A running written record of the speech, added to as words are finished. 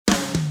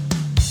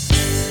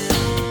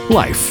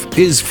Life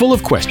is full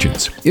of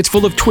questions. It's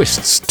full of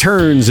twists,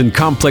 turns, and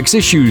complex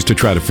issues to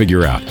try to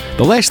figure out.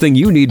 The last thing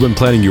you need when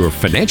planning your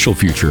financial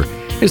future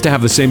is to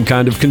have the same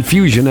kind of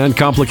confusion and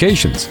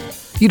complications.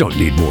 You don't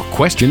need more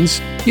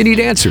questions. You need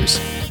answers.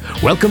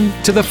 Welcome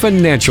to The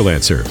Financial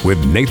Answer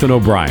with Nathan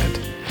O'Brien,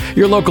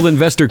 your local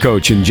investor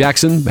coach in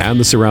Jackson and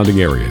the surrounding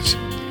areas.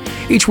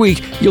 Each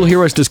week, you'll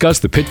hear us discuss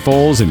the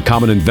pitfalls and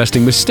common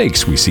investing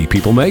mistakes we see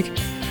people make.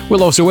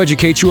 We'll also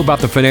educate you about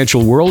the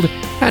financial world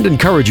and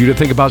encourage you to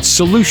think about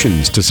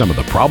solutions to some of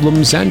the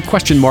problems and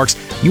question marks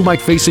you might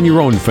face in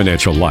your own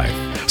financial life.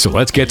 So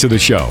let's get to the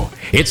show.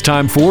 It's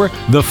time for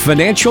The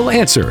Financial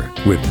Answer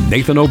with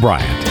Nathan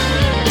O'Brien.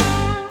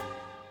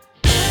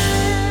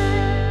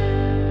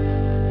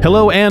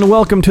 Hello and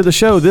welcome to the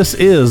show. This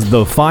is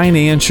The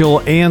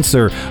Financial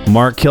Answer.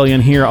 Mark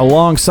Killian here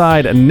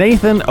alongside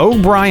Nathan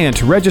O'Brien,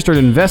 registered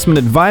investment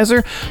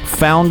advisor,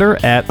 founder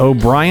at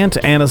O'Brien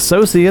and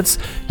Associates,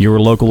 your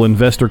local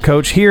investor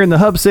coach here in the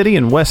Hub City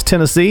in West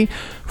Tennessee.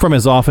 From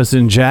his office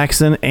in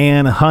Jackson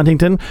and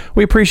Huntington.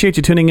 We appreciate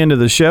you tuning into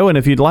the show, and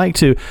if you'd like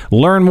to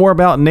learn more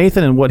about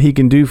Nathan and what he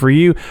can do for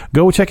you,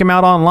 go check him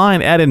out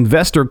online at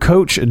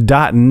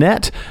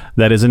investorcoach.net.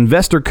 That is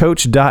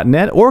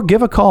investorcoach.net, or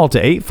give a call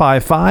to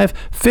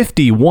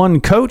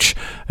 855-51-COACH.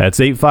 That's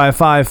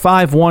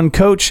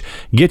 855-51-COACH.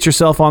 Get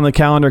yourself on the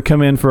calendar,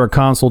 come in for a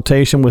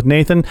consultation with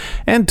Nathan,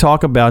 and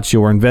talk about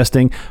your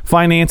investing,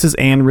 finances,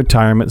 and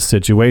retirement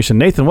situation.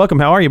 Nathan, welcome.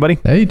 How are you, buddy?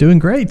 Hey, doing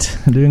great.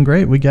 Doing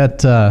great. We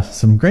got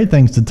some great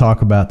things to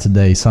talk about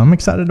today, so I'm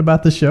excited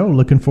about the show.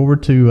 Looking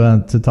forward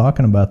to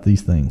talking about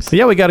these things.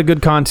 Yeah, we got a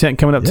good content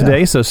coming up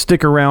today, so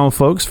stick around,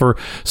 folks, for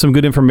some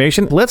good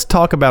information. Let's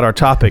talk about our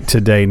topic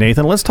today,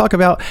 Nathan. Let's talk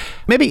about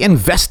maybe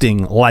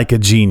investing like a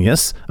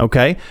genius.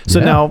 Okay, so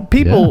now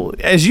people,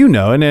 as you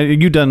know, and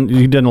you've done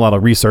a lot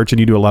of research and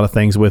you do a lot of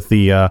things with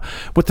the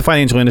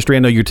financial industry. I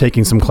know you're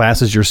taking some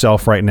classes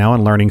yourself right now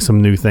and learning some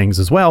new things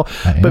as well.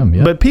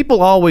 But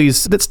people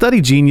always that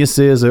study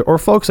geniuses or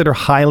folks that are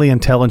highly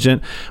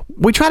intelligent,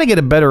 we try to get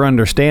a better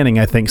understanding,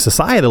 I think,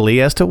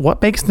 societally as to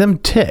what makes them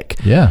tick.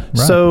 Yeah, right.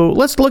 So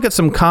let's look at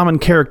some common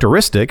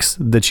characteristics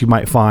that you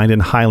might find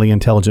in highly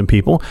intelligent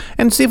people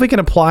and see if we can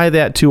apply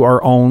that to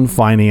our own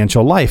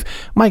financial life.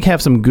 Might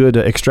have some good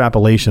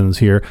extrapolations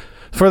here.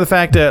 For the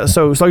fact that,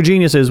 so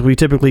geniuses, we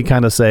typically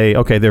kind of say,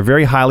 okay, they're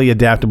very highly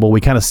adaptable.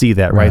 We kind of see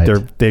that, right?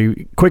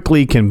 They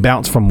quickly can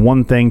bounce from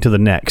one thing to the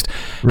next.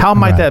 How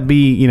might that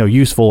be,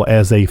 useful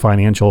as a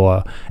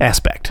financial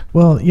aspect?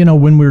 Well,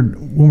 when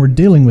we're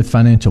dealing with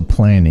financial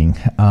planning,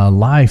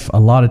 life a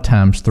lot of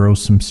times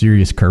throws some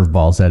serious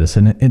curveballs at us,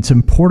 and it's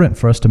important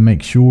for us to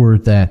make sure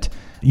that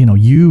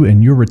you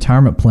and your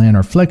retirement plan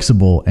are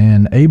flexible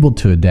and able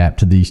to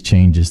adapt to these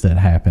changes that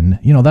happen.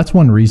 That's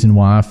one reason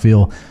why I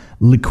feel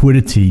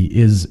liquidity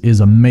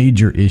is a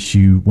major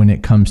issue when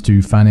it comes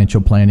to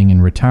financial planning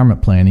and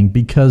retirement planning,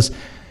 because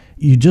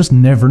you just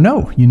never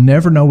know. You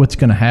never know what's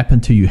going to happen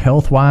to you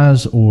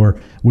health-wise or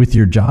with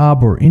your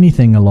job or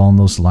anything along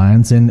those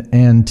lines.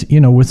 And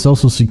with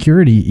Social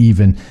Security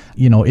even,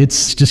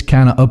 it's just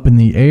kind of up in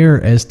the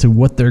air as to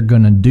what they're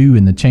going to do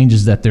and the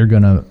changes that they're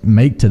going to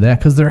make to that,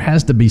 because there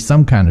has to be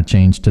some kind of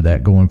change to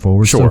that going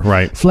forward. Sure,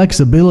 right.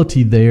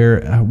 Flexibility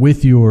there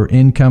with your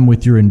income,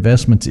 with your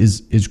investments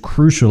is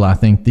crucial, I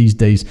think, these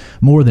days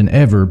more than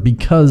ever,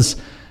 because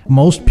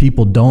most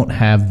people don't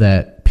have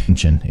that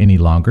pension any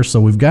longer.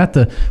 So we've got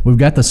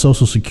the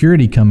Social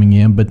Security coming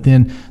in, but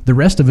then the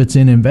rest of it's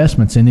in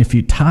investments. And if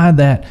you tie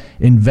that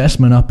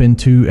investment up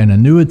into an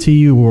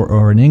annuity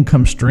or an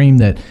income stream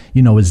that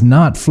is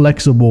not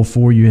flexible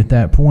for you at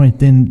that point,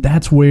 then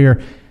that's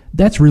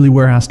really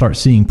where I start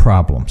seeing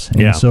problems.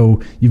 And so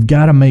you've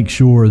got to make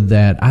sure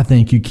that I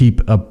think you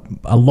keep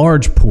a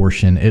large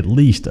portion, at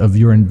least, of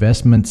your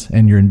investments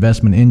and your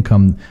investment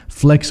income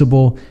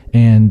flexible,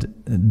 and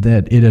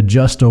that it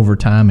adjusts over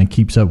time and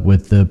keeps up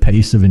with the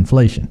pace of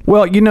inflation.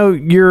 Well,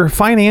 your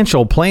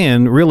financial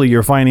plan, really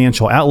your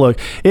financial outlook,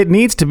 it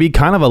needs to be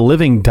kind of a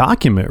living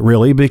document,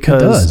 really,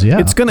 because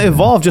it's going to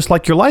evolve just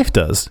like your life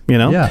does,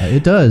 Yeah,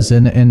 it does.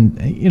 And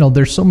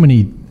there's so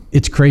many.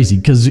 It's crazy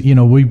because,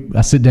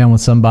 I sit down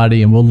with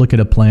somebody and we'll look at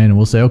a plan and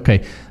we'll say,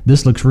 okay,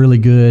 this looks really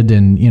good.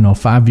 And,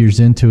 5 years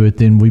into it,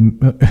 then we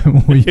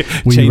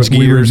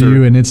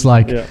review and it's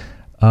like,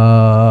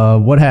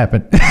 what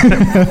happened?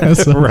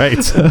 Right.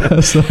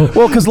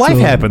 Because life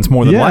happens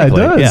more than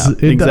likely. It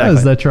does. It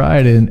does. That's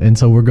right. And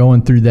so we're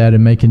going through that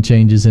and making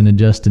changes and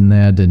adjusting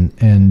that.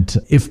 And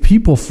if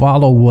people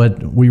follow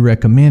what we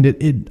recommend,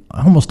 it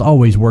almost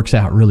always works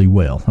out really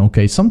well.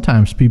 Okay.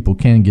 Sometimes people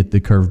can get the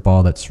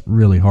curveball that's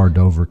really hard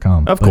to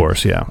overcome. Of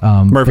course. Yeah.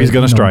 Murphy's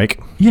going to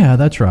strike. Yeah,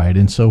 that's right.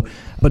 And so,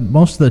 but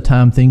most of the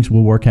time things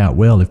will work out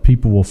well if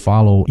people will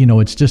follow.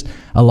 It's just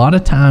a lot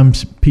of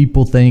times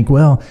people think,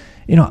 well,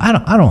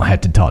 I don't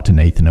have to talk to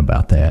Nathan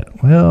about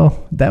that.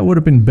 Well, that would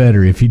have been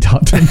better if he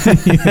talked to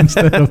me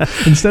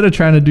instead of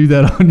trying to do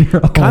that on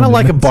your own. Kind of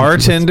like a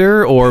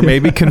bartender or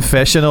maybe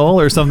confessional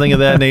or something of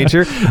that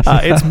nature.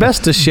 It's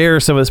best to share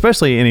some,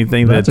 especially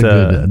anything that's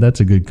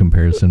a good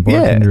comparison,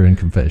 bartender and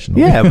confessional.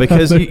 Yeah,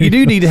 because you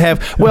do need to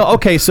have,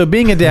 so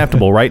being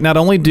adaptable, right? Not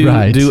only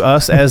do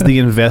us as the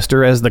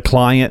investor, as the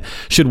client,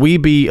 should we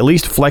be at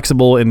least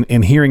flexible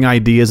in hearing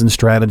ideas and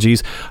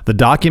strategies. The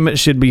document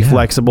should be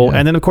flexible.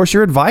 And then, of course,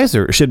 your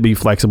advisor should be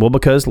flexible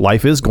because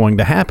life is going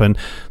to happen.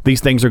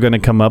 These things are going to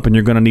come up and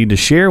you're going to need to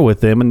share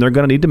with them, and they're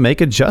going to need to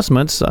make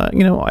adjustments,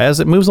 as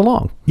it moves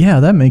along. Yeah,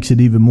 that makes it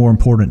even more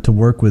important to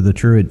work with a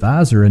true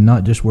advisor and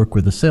not just work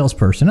with a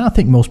salesperson. I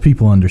think most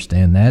people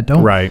understand that.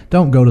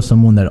 Don't go to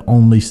someone that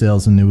only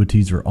sells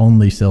annuities or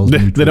only sells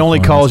mutual that only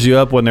funds. Calls you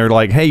up when they're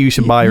like, hey, you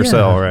should buy or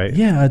sell, right?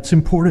 Yeah, it's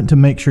important to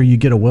make sure you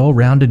get a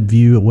well-rounded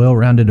view, a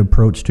well-rounded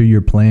approach to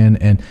your plan,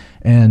 and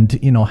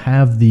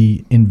have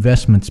the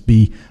investments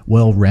be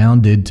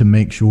well-rounded to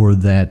make sure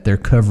that they're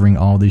covering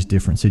all these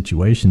different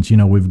situations.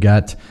 We've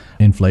got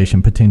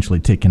inflation potentially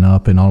ticking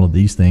up and all of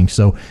these things.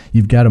 So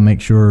you've got to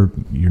make sure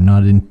you're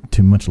not in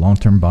too much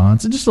long-term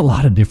bonds. It's just a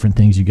lot of different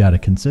things you got to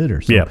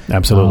consider. So, yeah,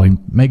 absolutely.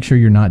 Make sure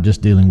you're not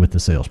just dealing with the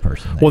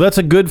salesperson. Well, that's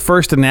a good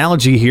first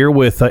analogy here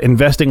with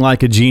investing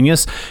like a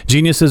genius.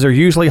 Geniuses are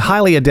usually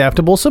highly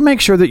adaptable, so make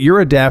sure that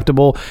you're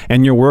adaptable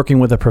and you're working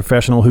with a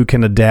professional who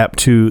can adapt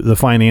to the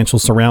financial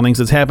surroundings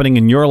that's happening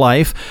in your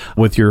life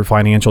with your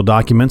financial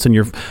documents, and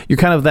you're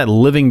kind of that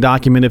living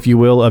document, if you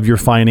will, of your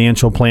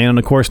financial plan. And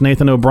of course,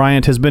 Nathan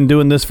O'Brien has been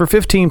doing this for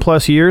 15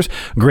 plus years.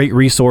 Great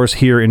resource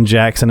here in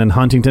Jackson and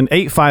Huntington.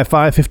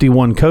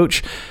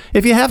 855-51-COACH.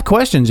 If you have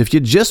questions, if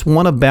you just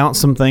want to bounce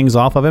some things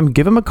off of him,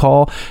 give him a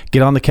call,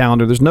 get on the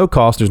calendar. There's no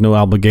cost, there's no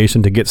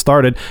obligation to get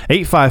started.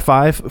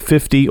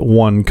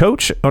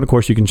 855-51-COACH. And of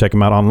course, you can check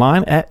him out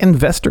online at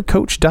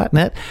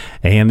investorcoach.net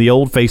and the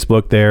old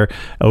Facebook there,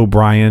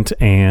 O'Brien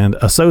and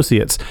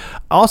Associates.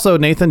 Also,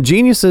 Nathan,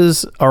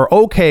 geniuses are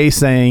okay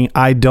saying,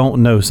 I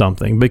don't know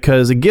something,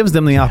 because it gives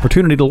them the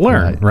opportunity to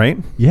learn, right?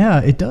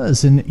 Yeah, it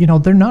does. And,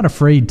 they're not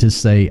afraid to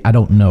say, I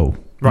don't know.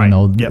 Right.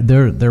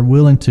 They're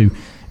willing to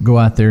go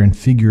out there and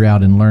figure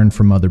out and learn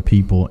from other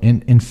people.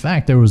 And in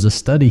fact, there was a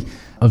study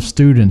of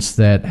students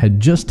that had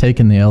just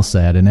taken the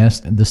LSAT, and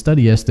the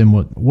study asked them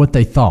what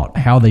they thought,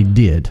 how they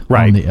did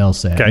on the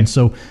LSAT. Okay. And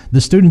so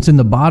the students in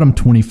the bottom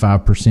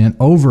 25%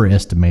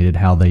 overestimated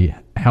how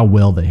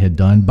well they had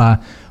done by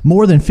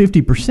more than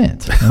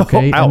 50%.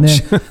 Okay. Oh, ouch. And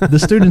then the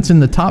students in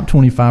the top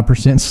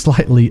 25%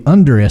 slightly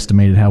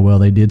underestimated how well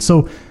they did.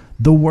 So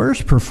the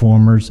worst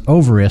performers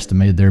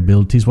overestimated their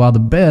abilities, while the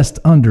best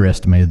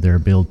underestimated their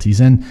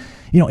abilities. And,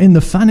 in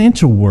the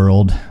financial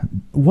world,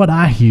 what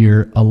I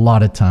hear a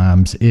lot of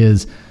times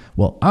is,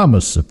 well, I'm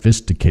a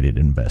sophisticated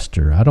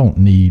investor. I don't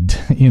need,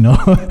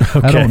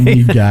 I don't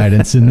need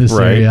guidance in this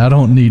area. I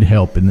don't need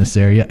help in this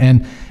area.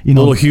 And, a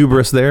little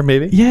hubris there,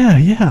 maybe?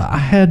 Yeah.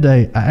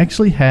 I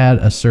actually had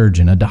a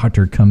surgeon, a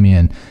doctor, come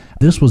in.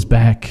 This was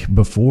back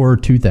before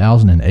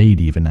 2008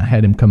 even. I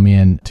had him come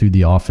in to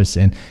the office,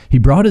 and he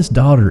brought his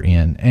daughter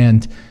in,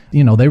 and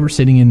they were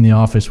sitting in the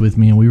office with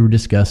me, and we were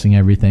discussing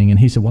everything. And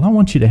he said, well, I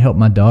want you to help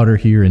my daughter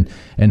here and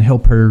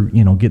help her,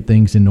 get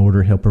things in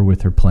order, help her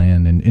with her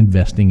plan and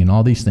investing and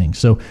all these things.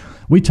 So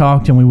we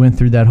talked and we went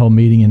through that whole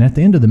meeting. And at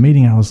the end of the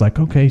meeting, I was like,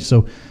 okay,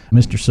 so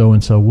Mr.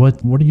 So-and-so,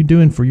 what are you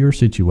doing for your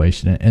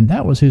situation? And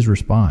that was his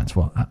response.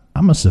 Well,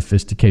 I'm a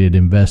sophisticated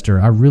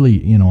investor. I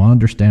really,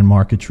 understand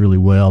markets really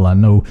well. I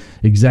know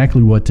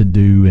exactly what to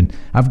do, and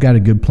I've got a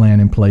good plan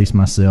in place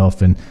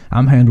myself, and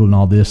I'm handling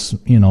all this,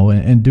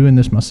 and doing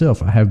this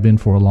myself. I have been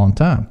for a long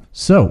time.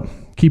 So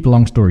keep a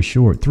long story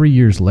short, 3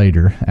 years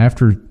later,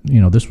 after,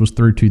 this was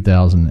through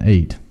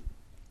 2008,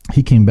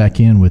 he came back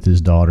in with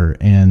his daughter,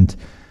 and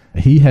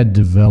he had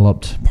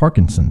developed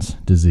Parkinson's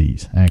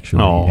disease,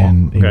 actually,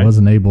 he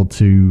wasn't able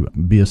to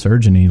be a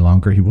surgeon any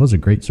longer. He was a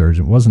great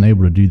surgeon, wasn't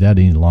able to do that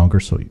any longer,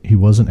 so he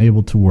wasn't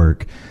able to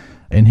work.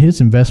 And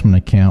his investment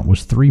account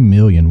was $3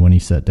 million when he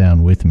sat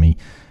down with me.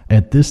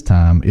 At this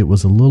time, it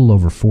was a little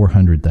over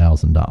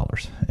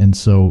 $400,000. And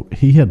so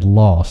he had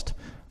lost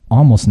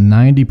almost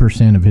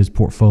 90% of his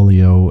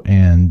portfolio,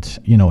 and,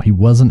 he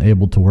wasn't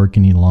able to work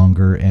any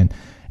longer. And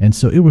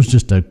so it was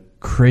just a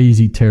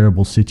crazy,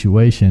 terrible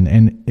situation.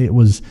 And it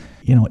was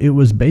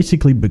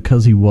basically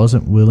because he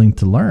wasn't willing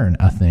to learn,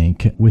 I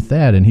think, with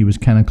that. And he was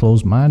kind of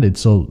closed-minded.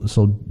 So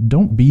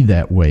don't be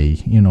that way.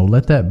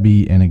 Let that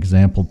be an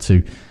example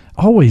to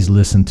always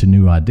listen to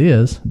new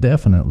ideas,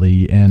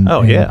 definitely. And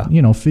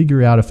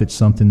figure out if it's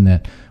something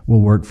that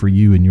will work for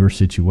you in your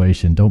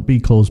situation. Don't be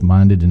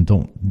closed-minded, and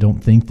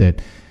don't think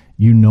that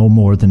you know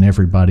more than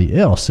everybody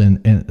else.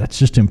 And that's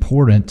just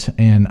important.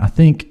 And I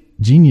think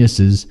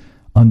geniuses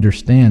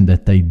understand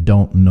that they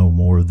don't know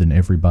more than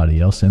everybody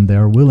else, and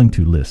they're willing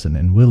to listen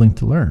and willing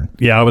to learn.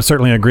 Yeah, I would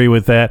certainly agree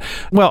with that.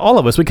 Well, all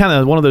of us, we kind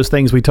of, one of those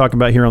things we talk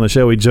about here on the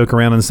show, we joke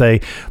around and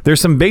say there's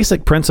some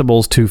basic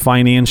principles to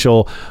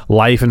financial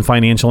life and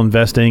financial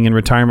investing and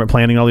retirement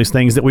planning, all these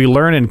things that we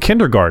learn in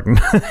kindergarten.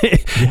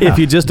 If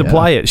you just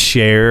apply it,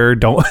 share,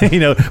 don't,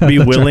 be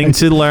willing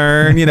to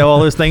learn, all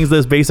those things,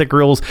 those basic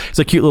rules. It's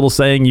a cute little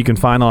saying you can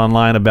find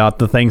online about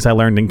the things I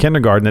learned in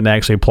kindergarten that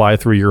actually apply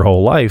through your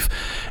whole life.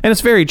 And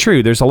it's very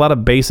true. There's a lot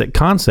of basic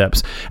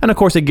concepts. And of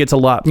course, it gets a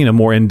lot,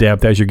 more in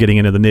depth as you're getting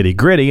into the nitty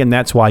gritty. And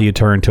that's why you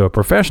turn to a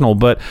professional.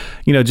 But,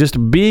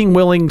 just being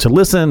willing to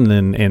listen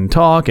and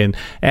talk and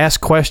ask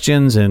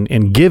questions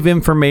and give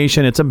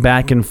information. It's a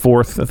back and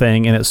forth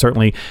thing. And it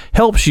certainly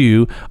helps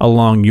you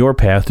along your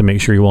path to make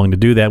sure you're willing to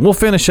do that. And we'll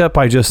finish up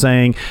by just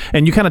saying,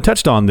 and you kind of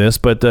touched on this,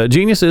 but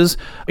geniuses,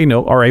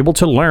 are able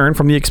to learn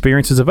from the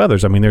experiences of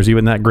others. I mean, there's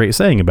even that great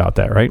saying about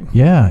that, right?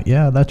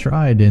 Yeah, that's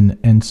right.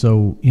 And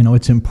so,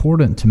 it's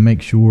important to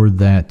make sure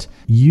that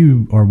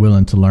you are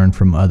willing to learn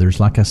from others,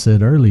 like I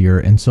said earlier.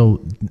 And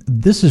so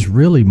this is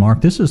really,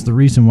 Mark, this is the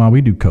reason why we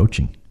do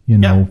coaching.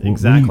 Yeah,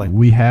 exactly.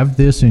 We have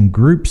this in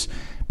groups.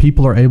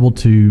 People are able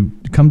to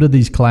come to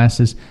these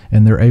classes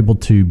and they're able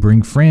to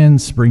bring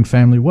friends, bring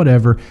family,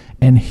 whatever,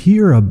 and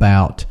hear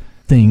about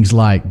things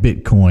like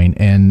Bitcoin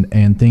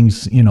and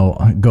things,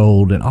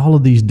 gold and all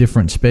of these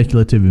different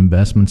speculative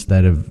investments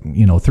that have,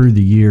 through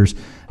the years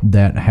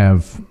that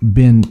have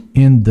been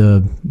in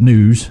the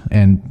news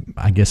and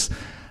I guess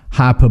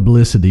high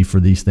publicity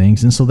for these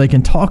things. And so they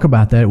can talk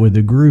about that with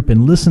a group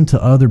and listen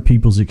to other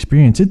people's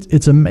experience.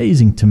 It's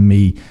amazing to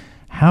me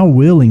how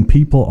willing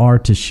people are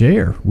to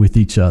share with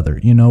each other,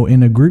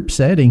 in a group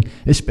setting,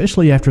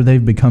 especially after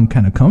they've become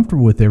kind of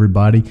comfortable with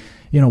everybody.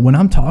 When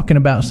I'm talking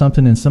about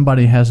something and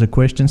somebody has a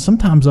question,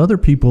 sometimes other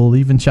people will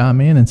even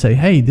chime in and say,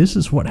 hey, this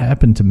is what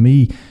happened to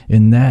me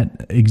in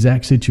that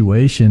exact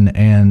situation.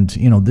 And,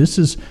 this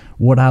is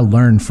what I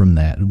learned from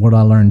that, what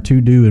I learned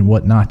to do and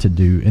what not to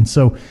do. And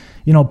so,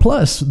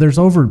 plus there's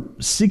over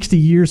 60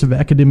 years of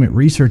academic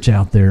research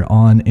out there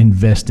on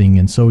investing.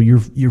 And so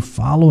you're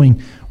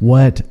following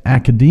what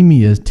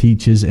academia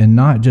teaches and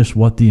not just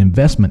what the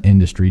investment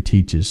industry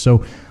teaches.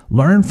 So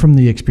learn from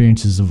the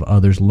experiences of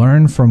others,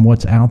 learn from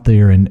what's out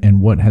there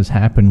and what has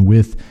happened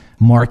with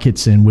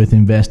markets and with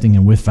investing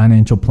and with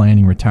financial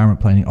planning, retirement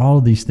planning, all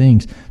of these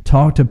things.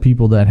 Talk to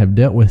people that have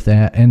dealt with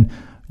that. And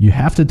you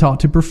have to talk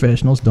to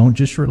professionals. Don't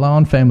just rely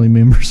on family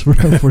members for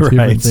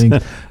different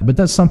things. But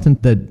that's something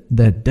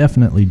that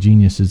definitely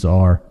geniuses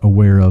are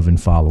aware of and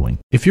following.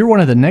 If you're one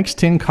of the next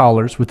 10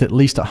 callers with at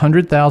least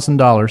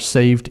 $100,000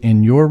 saved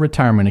in your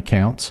retirement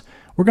accounts,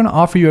 we're going to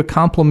offer you a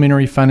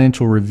complimentary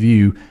financial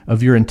review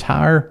of your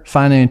entire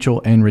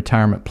financial and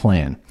retirement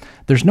plan.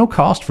 There's no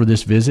cost for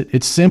this visit.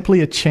 It's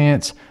simply a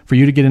chance for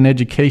you to get an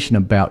education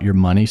about your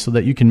money so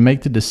that you can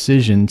make the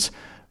decisions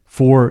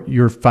for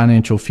your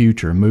financial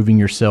future, moving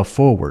yourself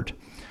forward.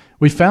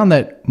 We found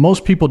that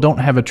most people don't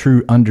have a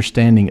true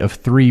understanding of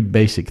three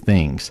basic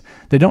things.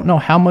 They don't know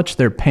how much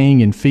they're paying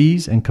in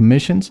fees and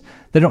commissions.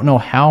 They don't know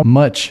how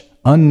much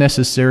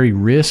unnecessary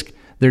risk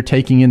they're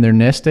taking in their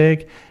nest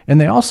egg. And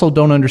they also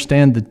don't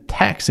understand the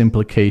tax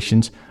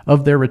implications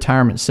of their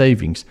retirement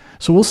savings.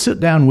 So we'll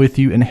sit down with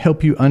you and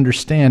help you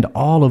understand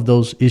all of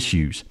those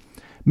issues.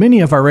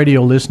 Many of our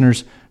radio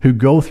listeners who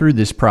go through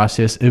this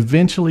process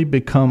eventually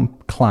become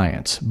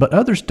clients, but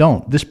others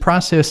don't. This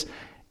process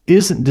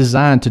isn't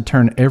designed to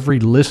turn every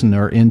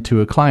listener into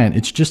a client.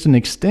 It's just an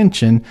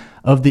extension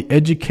of the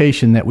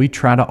education that we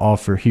try to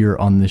offer here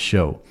on this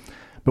show.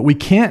 But we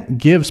can't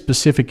give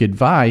specific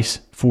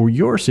advice for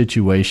your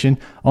situation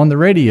on the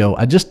radio.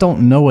 I just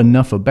don't know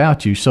enough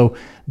about you. So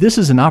this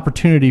is an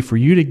opportunity for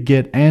you to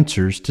get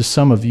answers to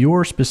some of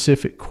your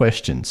specific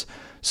questions.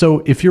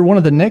 So if you're one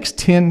of the next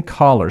 10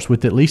 callers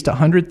with at least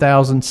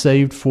 $100,000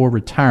 saved for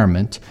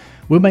retirement,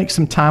 we'll make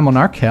some time on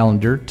our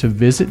calendar to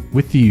visit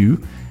with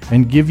you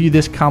and give you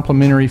this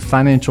complimentary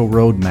financial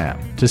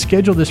roadmap. To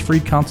schedule this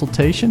free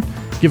consultation,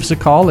 give us a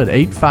call at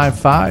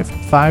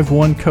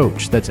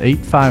 855-51-COACH. That's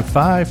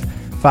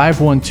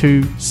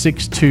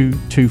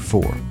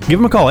 855-512-6224. Give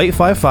them a call,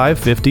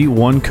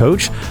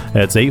 855-51-COACH.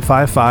 That's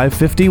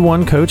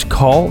 855-51-COACH.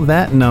 Call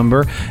that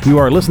number. You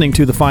are listening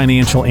to The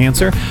Financial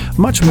Answer.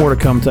 Much more to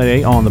come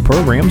today on the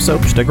program, so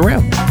stick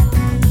around.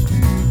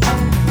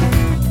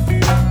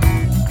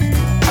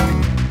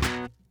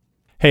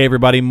 Hey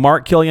everybody,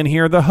 Mark Killian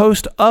here, the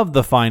host of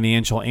The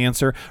Financial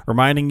Answer,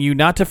 reminding you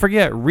not to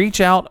forget, reach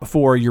out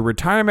for your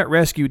Retirement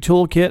Rescue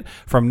Toolkit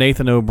from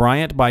Nathan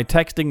O'Brien by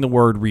texting the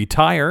word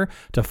RETIRE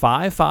to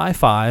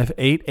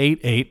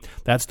 555-888.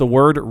 That's the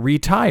word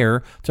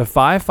RETIRE to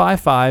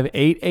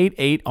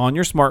 555-888 on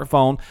your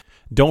smartphone.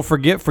 Don't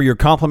forget, for your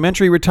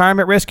complimentary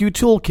Retirement Rescue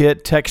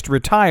Toolkit, text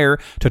RETIRE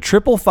to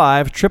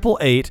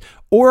 555-888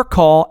 or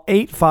call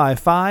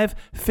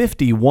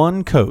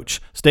 855-51-COACH.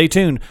 Stay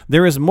tuned.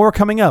 There is more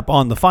coming up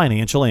on The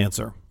Financial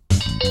Answer.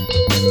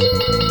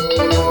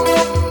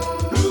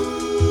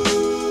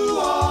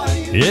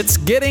 It's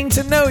getting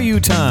to know you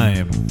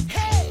time.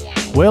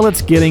 Well,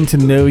 it's getting to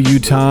know you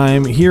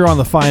time here on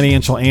The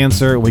Financial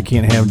Answer. We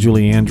can't have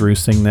Julie Andrews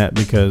sing that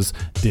because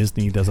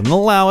Disney doesn't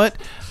allow it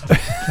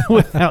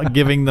without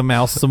giving the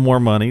mouse some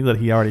more money that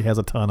he already has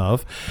a ton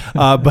of.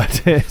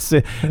 But this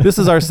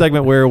is our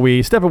segment where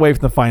we step away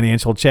from the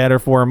financial chatter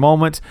for a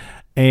moment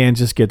and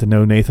just get to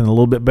know Nathan a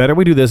little bit better.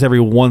 We do this every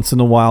once in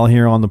a while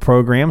here on the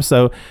program.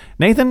 So,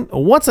 Nathan,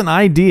 what's an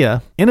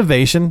idea,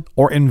 innovation,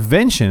 or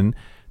invention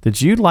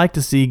that you'd like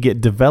to see get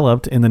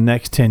developed in the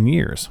next 10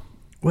 years?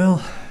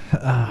 Well,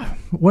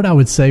 what I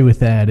would say with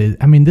that is,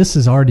 this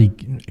is already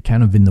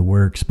kind of in the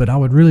works, but I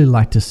would really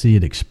like to see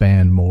it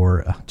expand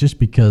more, just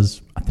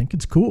because I think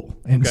it's cool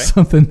and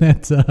something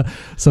that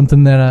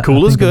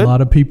cool I is think good. A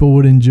lot of people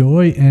would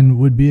enjoy and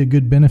would be a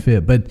good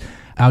benefit. But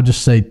I'll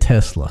just say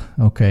Tesla.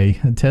 Okay,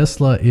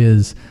 Tesla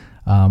is,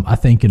 I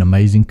think, an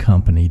amazing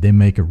company. They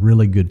make a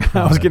really good product.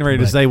 I was getting ready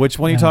to say, which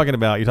one are you talking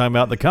about? You talking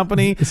about the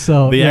company,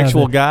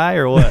 actual guy,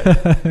 or what?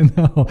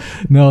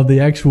 No, the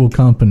actual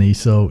company.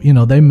 So,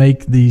 they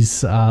make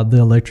these, the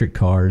electric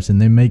cars,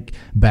 and they make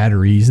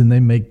batteries, and they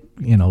make,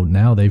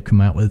 now they've come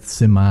out with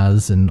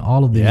semis and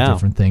all of these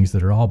different things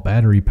that are all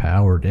battery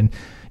powered. And,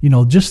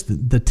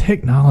 just the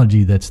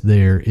technology that's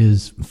there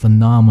is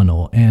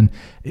phenomenal. And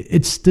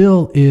it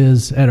still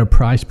is at a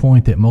price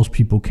point that most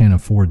people can't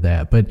afford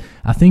that. But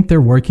I think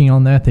they're working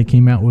on that. They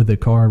came out with a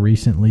car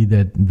recently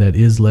that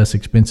is less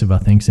expensive. I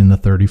think it's in the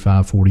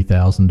 $35,000,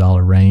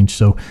 $40,000 range.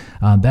 So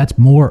that's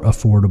more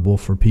affordable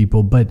for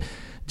people. But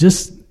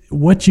just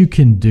what you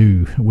can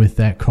do with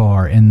that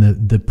car and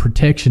the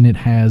protection it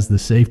has, the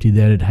safety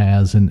that it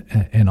has,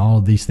 and all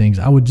of these things,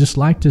 I would just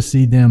like to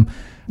see them,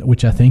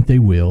 which I think they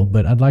will,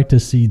 but I'd like to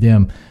see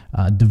them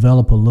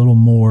develop a little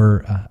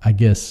more,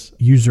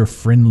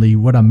 user-friendly.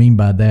 What I mean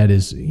by that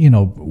is,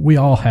 we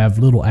all have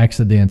little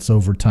accidents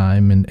over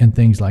time and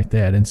things like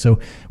that. And so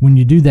when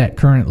you do that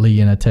currently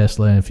in a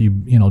Tesla, if you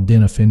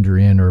dent a fender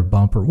in or a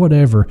bumper,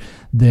 whatever,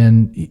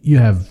 then you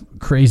have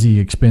crazy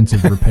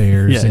expensive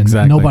repairs and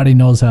nobody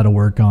knows how to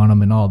work on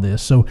them and all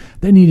this. So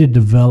they need to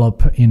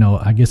develop,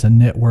 a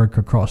network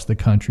across the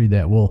country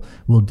that will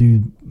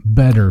do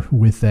better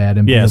with that.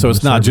 And so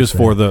it's not just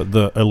for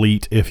the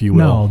elite, if you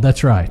will. No,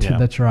 that's right. Yeah.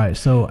 That's right.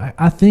 So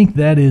I think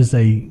that is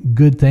a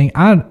good thing.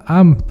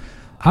 I'm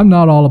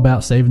not all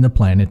about saving the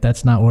planet.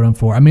 That's not what I'm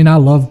for. I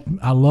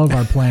love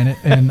our planet,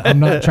 and I'm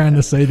not trying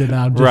to say that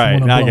I just want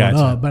to blow it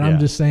up. But I'm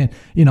just saying,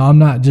 I'm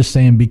not just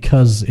saying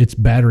because it's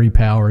battery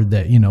powered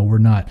that we're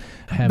not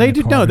having.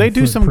 They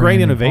do some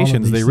great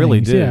innovations. They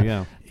really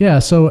do. Yeah,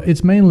 so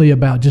it's mainly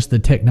about just the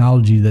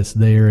technology that's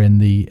there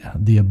and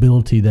the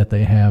ability that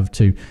they have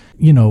to,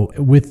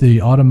 with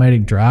the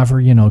automatic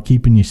driver,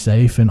 keeping you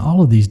safe and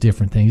all of these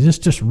different things. It's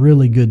just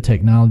really good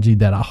technology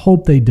that I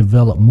hope they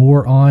develop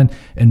more on,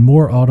 and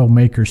more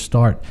automakers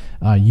start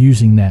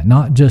using that,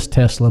 not just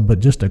Tesla, but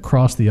just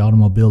across the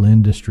automobile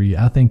industry.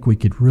 I think we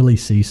could really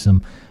see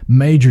some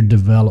major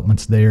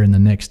developments there in the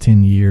next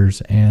 10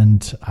 years.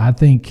 And I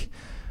think,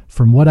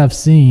 from what I've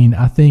seen,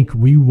 I think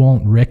we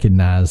won't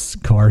recognize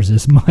cars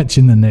as much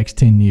in the next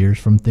 10 years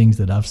from things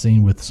that I've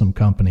seen with some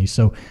companies.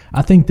 So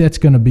I think that's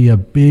going to be a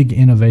big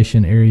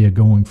innovation area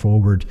going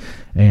forward,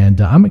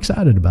 and I'm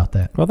excited about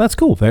that. Well, that's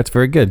cool. That's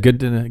very good. Good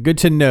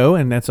to know,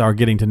 and that's our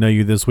getting to know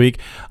you this week.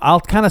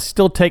 I'll kind of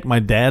still take my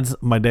dad's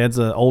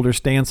older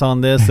stance on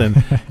this,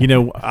 and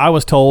I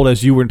was told,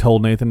 as you were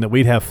told, Nathan, that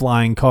we'd have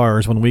flying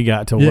cars when we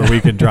got to where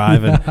we could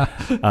drive, and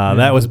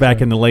that was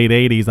back in the late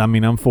 80s.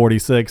 I'm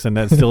 46, and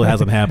that still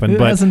hasn't happened. It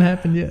hasn't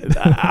happened yet.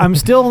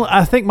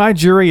 I think my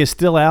jury is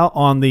still out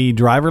on the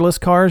driverless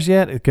cars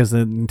yet, because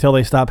until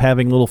they stop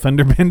having little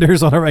fender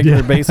benders on a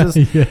regular basis.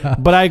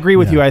 But I agree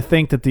with you. I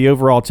think that the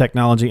overall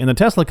technology and the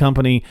Tesla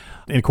company,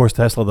 and of course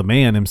Tesla the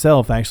man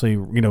himself, actually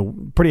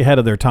pretty ahead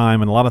of their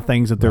time, and a lot of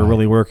things that they're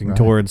really working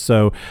towards.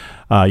 So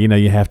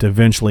you have to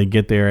eventually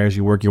get there as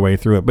you work your way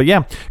through it. But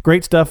yeah,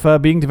 great stuff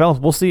being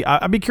developed. We'll see.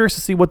 I'd be curious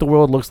to see what the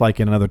world looks like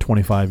in another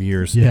 25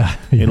 years.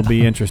 It'll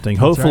be interesting.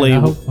 Hopefully,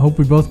 right. I hope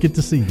we both get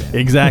to see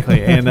that.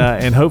 Exactly,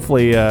 and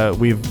hopefully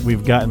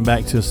we've gotten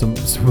back to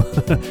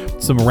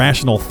some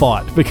rational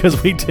thought,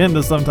 because we tend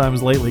to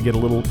sometimes lately get a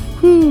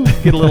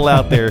little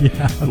out there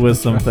with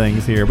some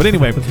things here. But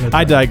anyway,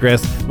 I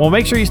digress. Well,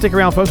 make sure you stick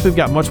around, folks. We've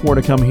got much more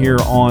to come here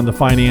on The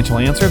Financial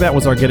Answer. That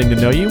was our getting to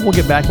know you. We'll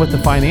get back with the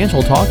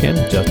financial talk in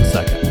just a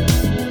second.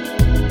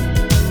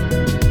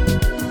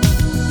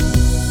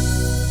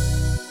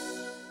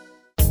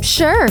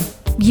 Sure,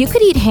 you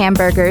could eat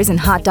hamburgers and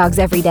hot dogs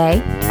every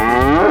day.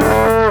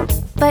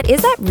 But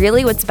is that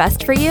really what's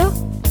best for you?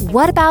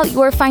 What about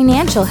your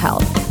financial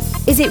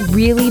health? Is it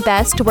really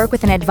best to work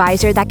with an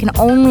advisor that can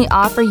only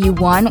offer you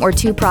one or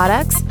two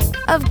products?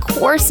 Of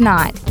course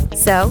not.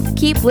 So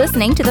keep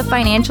listening to The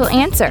Financial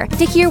Answer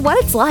to hear what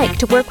it's like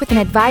to work with an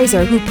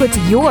advisor who puts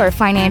your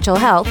financial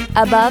health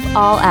above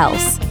all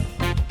else.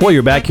 Well,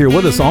 you're back here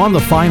with us on The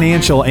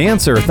Financial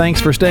Answer.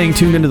 Thanks for staying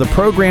tuned into the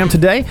program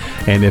today.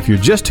 And if you're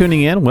just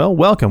tuning in, well,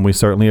 welcome. We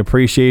certainly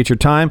appreciate your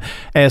time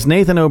as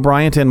Nathan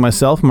O'Brien and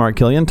myself, Mark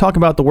Killian, talk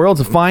about the worlds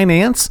of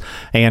finance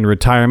and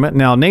retirement.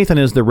 Now, Nathan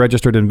is the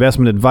registered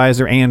investment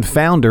advisor and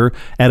founder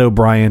at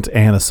O'Brien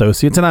and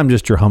Associates, and I'm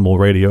just your humble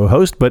radio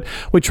host, but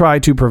we try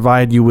to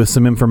provide you with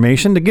some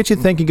information to get you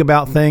thinking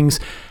about things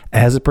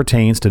as it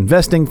pertains to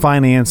investing,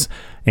 finance,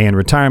 and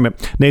retirement.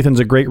 Nathan's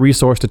a great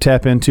resource to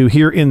tap into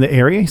here in the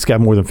area. He's got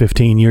more than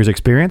 15 years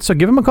experience, so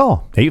give him a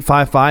call,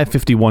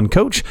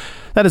 855-51-COACH.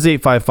 That is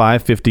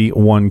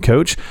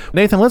 855-51-COACH.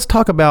 Nathan, let's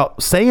talk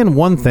about saying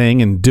one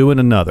thing and doing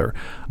another.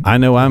 I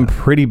know I'm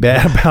pretty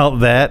bad about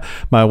that.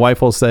 My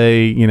wife will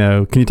say,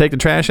 can you take the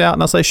trash out?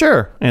 And I'll say,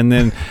 sure. And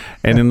then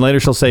later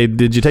she'll say,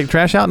 did you take the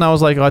trash out? And I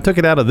was like, I took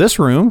it out of this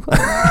room.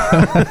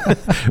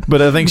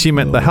 But I think she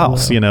meant the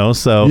house,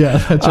 So yeah,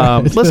 that's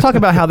right. Let's talk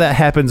about how that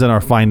happens in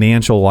our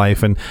financial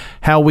life and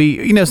how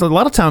we, so a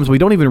lot of times we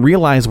don't even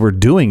realize we're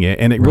doing it,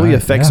 and it really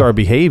affects our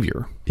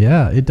behavior.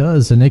 Yeah, it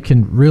does. And it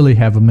can really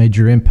have a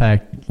major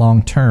impact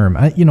long term.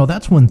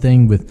 That's one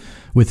thing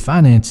with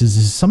finances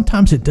is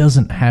sometimes it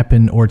doesn't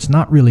happen, or it's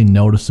not really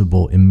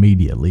noticeable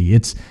immediately.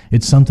 It's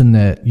something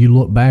that you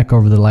look back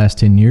over the last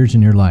 10 years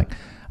and you're like,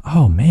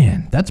 oh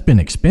man, that's been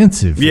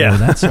expensive. Yeah.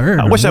 That's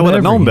hurt. I wish I would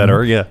have known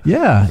better. Yeah.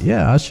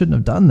 Yeah. I shouldn't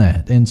have done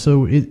that. And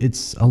so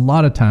it's a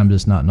lot of times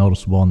it's not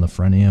noticeable on the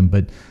front end,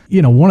 but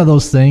one of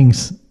those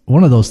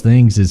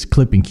things is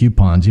clipping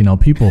coupons.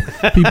 People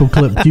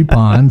clip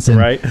coupons and,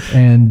 right.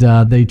 and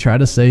they try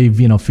to save,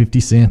 50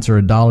 cents or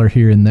 $1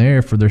 here and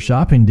there for their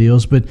shopping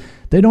deals, but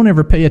they don't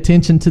ever pay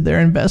attention to their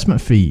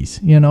investment fees,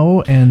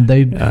 and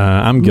they,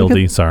 I'm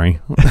guilty. Sorry.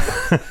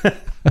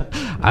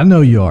 I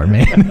know you are,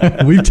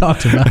 man. We've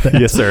talked about that.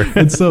 Yes, sir.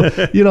 And so,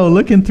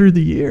 looking through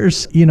the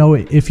years,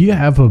 if you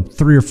have a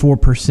 3 or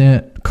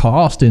 4%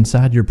 cost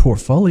inside your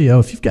portfolio,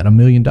 if you've got $1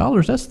 million,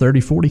 that's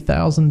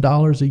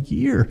 $40,000 a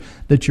year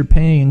that you're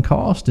paying in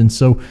cost. And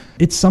so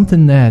it's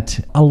something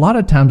that a lot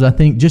of times I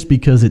think just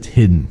because it's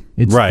hidden.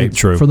 It's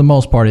true. For the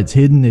most part, it's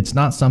hidden. It's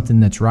not something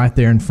that's right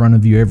there in front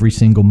of you every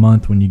single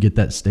month when you get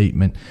that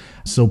statement.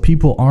 So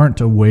people aren't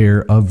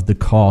aware of the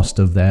cost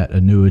of that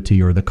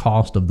annuity or the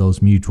cost of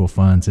those mutual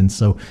funds. And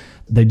so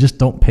they just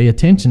don't pay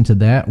attention to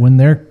that when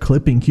they're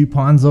clipping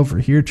coupons over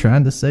here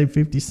trying to save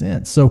 50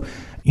 cents. So,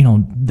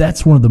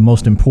 that's one of the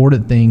most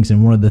important things,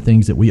 and one of the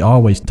things that we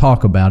always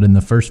talk about in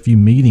the first few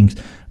meetings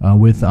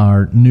with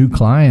our new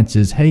clients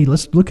is, hey,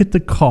 let's look at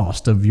the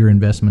cost of your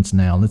investments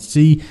now. Let's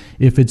see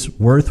if it's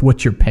worth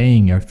what you're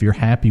paying, or if you're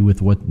happy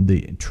with what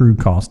the true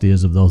cost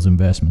is of those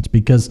investments.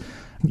 Because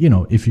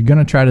if you're going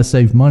to try to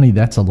save money,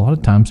 that's a lot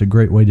of times a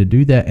great way to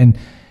do that. And,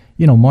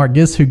 Mark,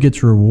 guess who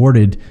gets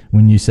rewarded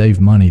when you save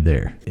money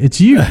there?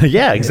 It's you.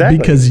 Yeah, exactly.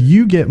 Because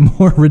you get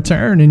more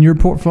return in your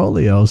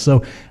portfolio.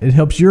 So it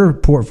helps your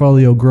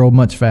portfolio grow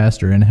much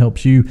faster and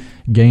helps you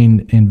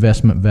gain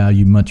investment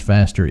value much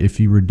faster if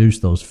you reduce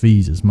those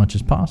fees as much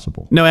as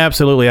possible. No,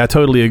 absolutely. I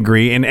totally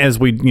agree. And as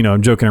we,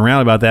 I'm joking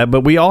around about that,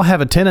 but we all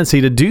have a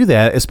tendency to do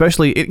that,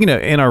 especially,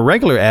 in our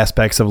regular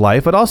aspects of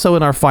life, but also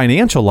in our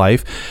financial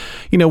life.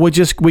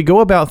 We go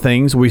about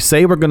things, we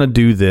say we're going to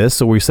do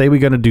this, or we say we're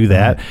going to do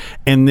that,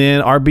 and then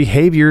our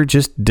behavior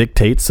just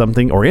dictates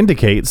something or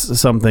indicates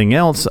something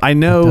else. I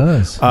know. It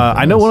does.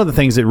 I know one of the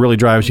things that really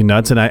drives you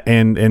nuts,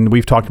 and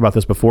we've talked about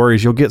this before,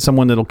 is you'll get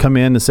someone that'll come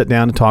in and sit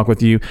down and talk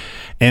with you,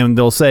 and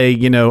they'll say,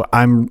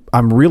 I'm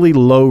really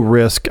low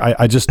risk.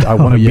 I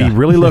want to be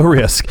really low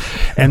risk,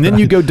 and then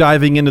you go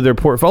diving into their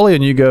portfolio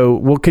and you go,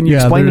 well, can you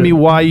explain to me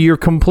why you're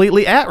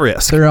completely at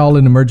risk? They're all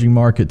in emerging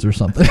markets or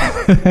something,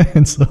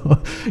 and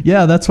so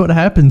that's what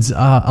happens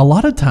a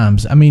lot of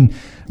times. I mean,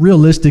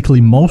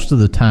 realistically, most of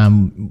the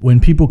time when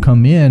people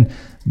come in,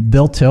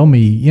 they'll tell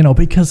me,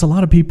 because a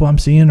lot of people I'm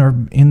seeing are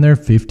in their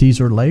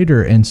 50s or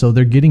later, and so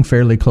they're getting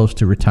fairly close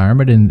to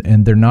retirement,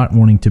 and they're not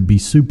wanting to be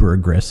super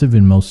aggressive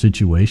in most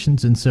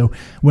situations. And so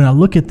when I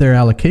look at their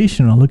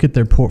allocation, I look at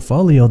their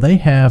portfolio, they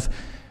have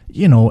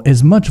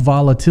as much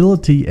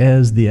volatility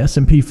as the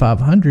S&P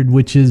 500,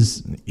 which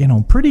is,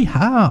 pretty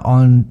high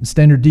on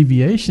standard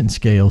deviation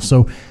scale.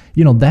 So,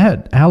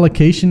 that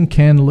allocation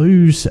can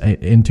lose.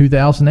 In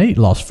 2008,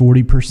 lost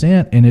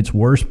 40%, and its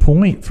worst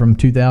point from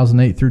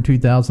 2008 through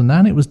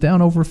 2009, it was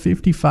down over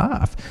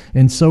 55.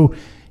 And so,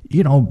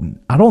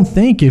 I don't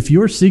think if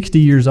you're 60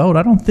 years old,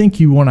 I don't think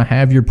you want to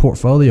have your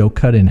portfolio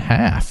cut in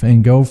half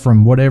and go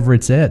from whatever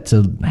it's at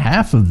to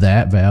half of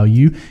that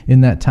value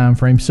in that time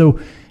frame. So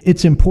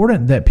it's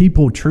important that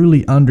people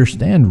truly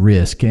understand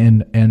risk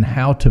and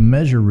how to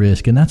measure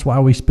risk. And that's why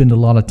we spend a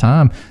lot of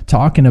time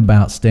talking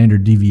about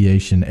standard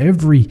deviation.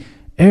 Every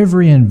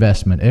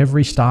investment,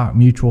 every stock,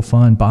 mutual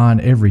fund,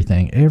 bond,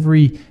 everything,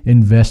 every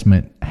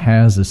investment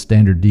has a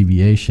standard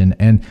deviation.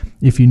 And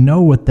if you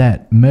know what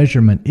that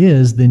measurement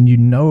is, then you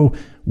know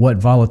what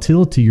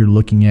volatility you're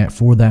looking at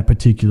for that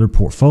particular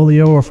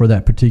portfolio or for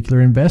that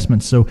particular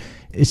investment. So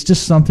it's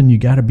just something you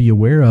got to be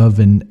aware of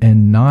and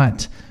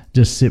not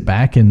just sit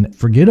back and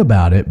forget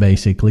about it,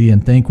 basically,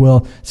 and think,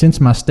 well,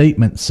 since my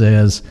statement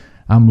says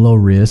I'm low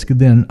risk,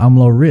 then I'm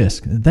low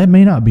risk. That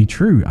may not be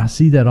true. I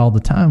see that all the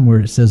time where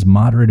it says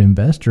moderate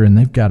investor, and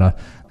they've got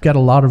a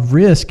lot of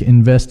risk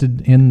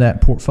invested in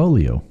that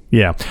portfolio.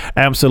 Yeah,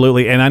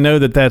 absolutely. And I know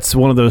that that's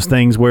one of those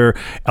things where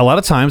a lot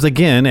of times,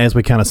 again, as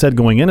we kind of said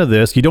going into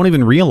this, you don't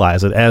even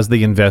realize it as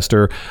the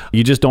investor.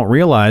 You just don't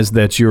realize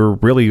that you're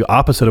really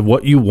opposite of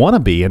what you want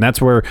to be. And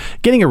that's where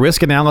getting a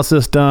risk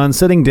analysis done,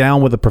 sitting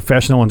down with a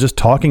professional and just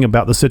talking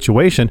about the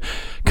situation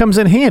comes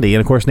in handy.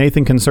 And of course,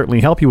 Nathan can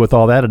certainly help you with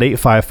all that at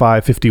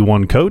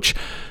 855-51-COACH.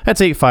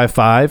 That's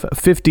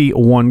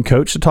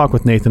 855-51-COACH to talk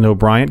with Nathan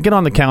O'Brien. Get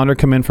on the calendar,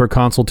 come in for a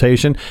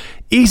consultation.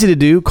 Easy to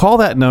do. Call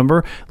that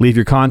number, leave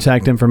your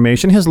contact information.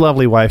 His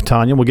lovely wife,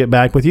 Tanya, will get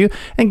back with you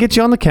and get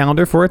you on the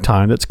calendar for a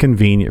time that's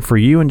convenient for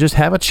you and just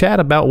have a chat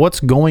about what's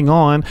going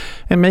on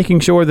and making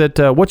sure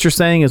that what you're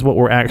saying is what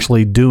we're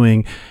actually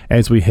doing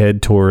as we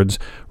head towards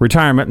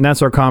retirement. And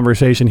that's our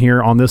conversation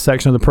here on this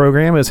section of the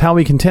program, is how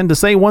we can tend to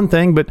say one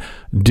thing but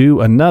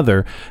do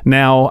another.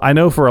 Now, I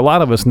know for a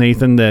lot of us,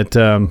 Nathan,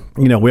 that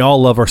we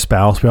all love our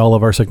spouse, we all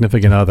love our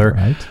significant other,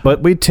 right,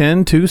 but we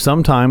tend to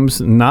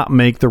sometimes not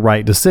make the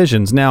right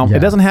decisions. Now, it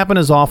doesn't happen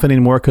as often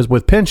anymore because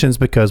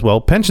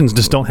pensions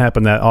just don't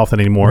happen that often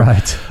anymore.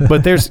 Right.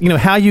 But there's,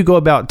 how you go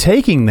about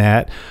taking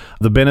that,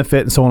 the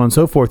benefit and so on and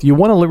so forth. You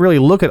want to really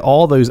look at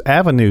all those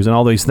avenues and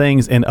all these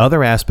things and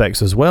other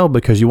aspects as well,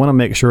 because you want to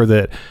make sure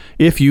that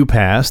if you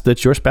pass,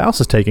 that your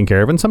spouse is taken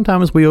care of. And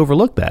sometimes we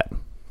overlook that.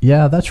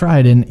 Yeah, that's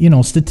right. And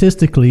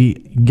statistically,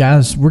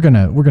 guys, we're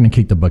gonna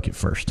kick the bucket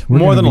first. We're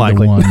more than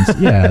likely. The ones,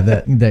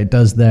 that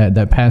does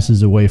that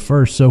passes away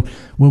first. So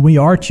when we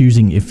are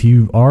choosing, if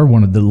you are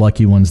one of the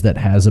lucky ones that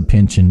has a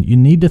pension, you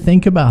need to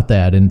think about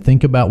that and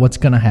think about what's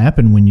going to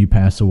happen when you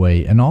pass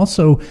away. And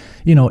also,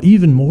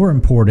 even more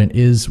important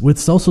is with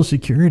Social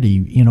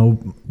Security,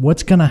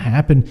 what's going to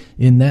happen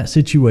in that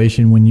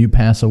situation when you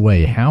pass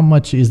away? How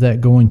much is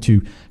that going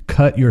to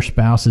cut your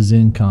spouse's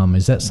income?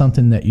 Is that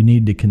something that you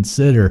need to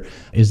consider?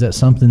 Is that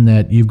something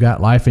that you've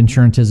got life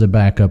insurance as a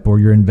backup or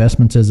your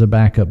investments as a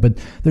backup? But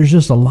there's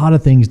just a lot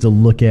of things to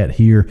look at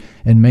here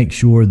and make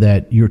sure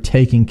that you're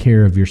taking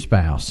care of your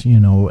spouse,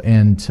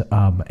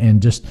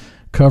 and just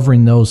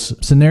covering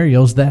those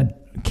scenarios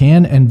that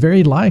can and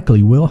very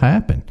likely will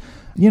happen.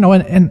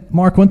 And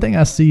Mark, one thing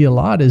I see a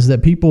lot is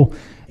that people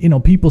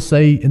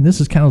say, and this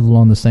is kind of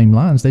along the same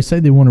lines, they say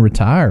they want to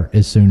retire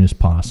as soon as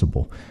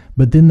possible,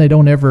 but then they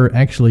don't ever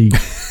actually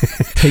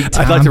take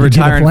time. I'd like to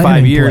retire in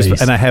 5 years,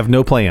 place. And I have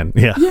no plan.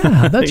 Yeah,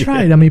 that's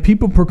right. I mean,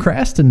 people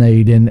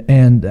procrastinate,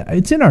 and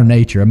it's in our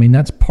nature. I mean,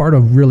 that's part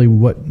of really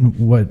what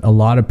a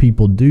lot of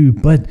people do.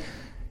 But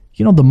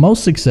the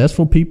most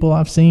successful people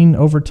I've seen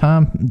over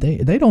time,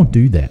 they don't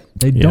do that.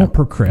 They don't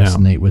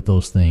procrastinate with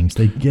those things.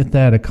 They get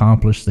that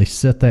accomplished. They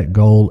set that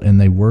goal and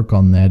they work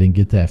on that and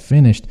get that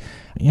finished.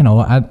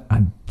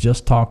 I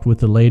just talked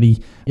with a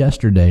lady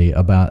yesterday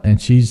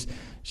and she's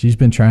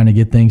been trying to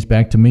get things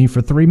back to me for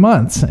 3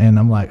 months, and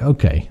I'm like,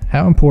 okay,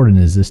 how important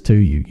is this to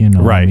you?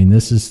 Right. I mean,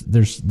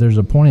 there's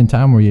a point in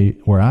time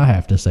where I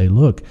have to say,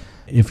 look,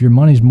 if your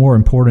money's more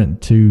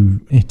important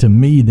to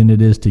me than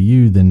it is to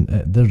you, then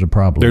there's a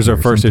problem. There's our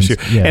first issue.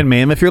 Yeah. And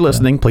ma'am, if you're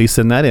listening, please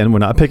send that in. We're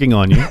not picking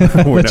on you.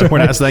 We're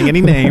not saying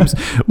any names.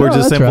 We're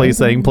just simply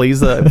saying, please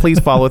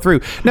follow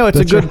through. No, it's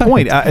a good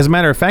point. As a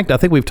matter of fact, I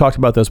think we've talked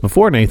about this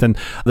before, Nathan.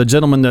 The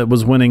gentleman that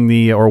was won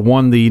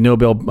the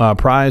Nobel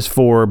Prize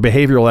for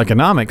behavioral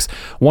economics,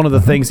 one of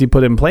the things he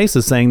put in place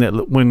is saying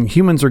that when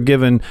humans are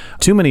given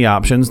too many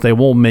options, they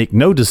will make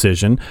no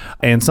decision.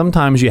 And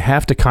sometimes you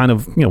have to kind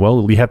of,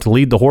 you have to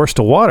lead the horse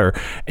to water.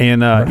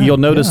 And you'll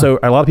notice so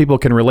a lot of people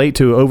can relate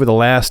to over the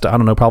last, I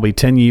don't know, probably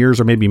 10 years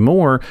or maybe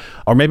more,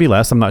 or maybe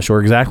less, I'm not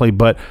sure exactly,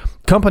 but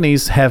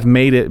companies have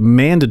made it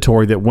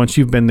mandatory that once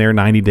you've been there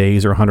 90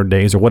 days or 100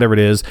 days or whatever it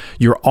is,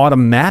 you're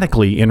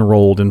automatically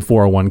enrolled in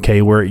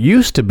 401k, where it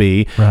used to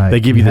be they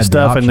give you the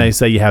stuff and they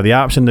say you have the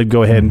option to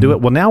go ahead and do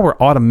it. Well, now we're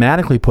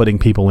automatically putting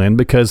people in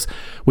because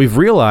we've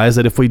realized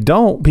that if we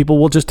don't, people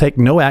will just take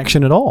no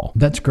action at all.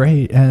 That's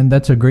great. And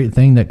that's a great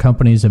thing that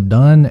companies have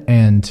done.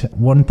 And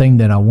one thing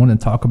that I want to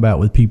talk about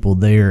with people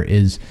there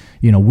is,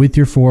 with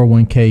your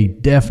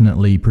 401k,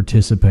 definitely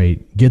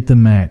participate, get the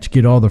match,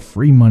 get all the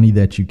free money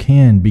that you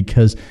can,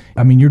 because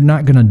you're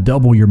not going to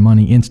double your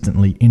money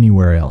instantly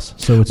anywhere else.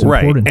 So it's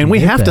important. And we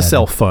have to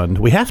self-fund.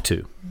 We have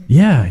to.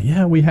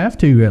 Yeah, we have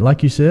to,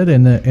 like you said,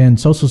 and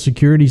Social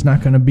Security is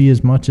not going to be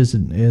as much as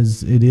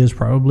it is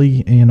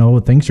probably.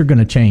 Things are going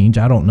to change.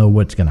 I don't know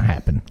what's going to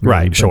happen. Really,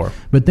 right, sure.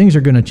 But things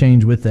are going to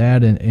change with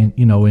that, and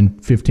in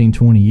 15,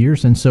 20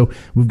 years. And so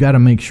we've got to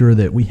make sure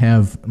that we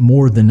have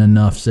more than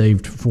enough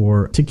saved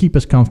to keep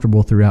us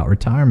comfortable throughout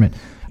retirement.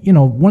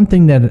 One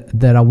thing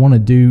that I want to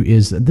do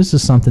is, this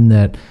is something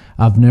that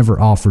I've never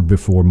offered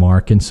before,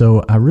 Mark. And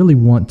so I really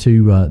want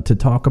to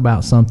talk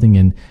about something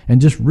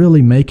and just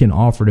really make an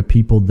offer to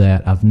people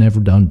that I've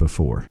never done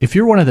before. If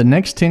you're one of the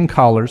next 10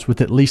 callers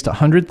with at least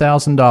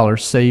 $100,000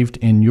 saved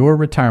in your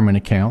retirement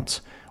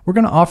accounts, we're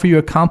going to offer you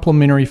a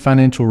complimentary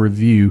financial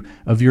review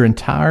of your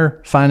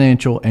entire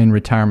financial and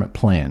retirement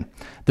plan.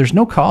 There's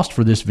no cost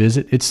for this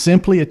visit. It's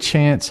simply a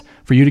chance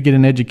for you to get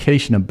an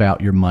education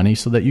about your money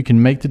so that you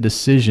can make the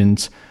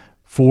decisions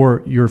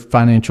for your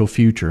financial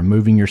future,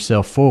 moving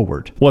yourself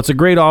forward. Well, it's a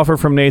great offer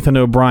from Nathan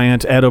O'Brien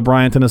at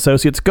O'Brien &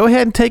 Associates. Go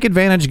ahead and take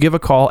advantage. Give a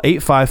call,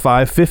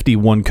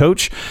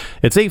 855-51-COACH.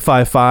 It's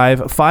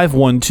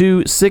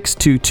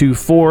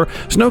 855-512-6224.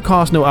 There's no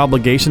cost, no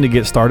obligation to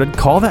get started.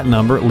 Call that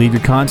number, leave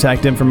your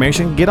contact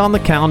information, get on the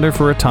calendar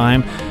for a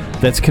time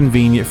that's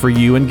convenient for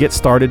you, and get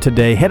started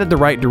today. Headed the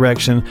right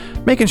direction,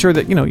 making sure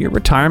that you're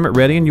retirement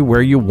ready and you're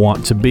where you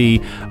want to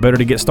be. Better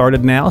to get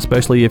started now,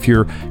 especially if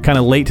you're kind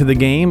of late to the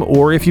game,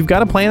 or if you've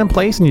got a plan in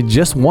place and you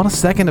just want a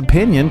second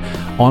opinion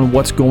on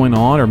what's going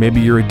on, or maybe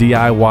you're a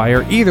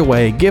DIYer. Either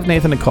way, give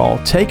Nathan a call.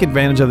 Take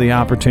advantage of the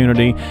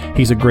opportunity.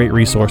 He's a great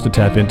resource to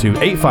tap into.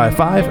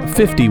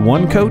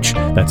 855-51-COACH.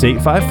 That's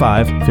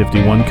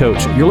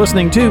 855-51-COACH. You're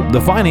listening to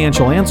The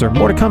Financial Answer.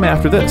 More to come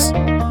after this.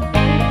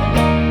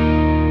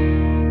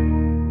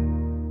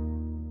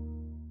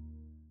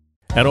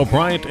 At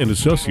O'Brien &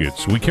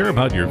 Associates, we care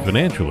about your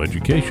financial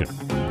education.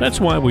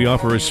 That's why we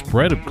offer a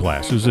spread of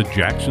classes at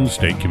Jackson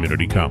State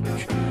Community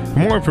College. For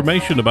more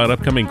information about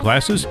upcoming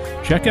classes,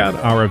 check out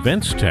our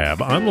events tab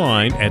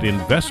online at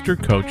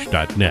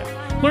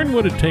investorcoach.net. Learn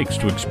what it takes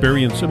to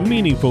experience a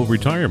meaningful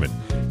retirement.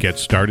 Get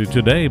started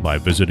today by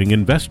visiting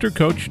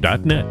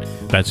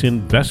investorcoach.net. That's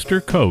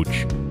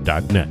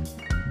investorcoach.net.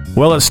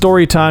 Well, it's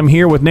story time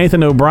here with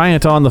Nathan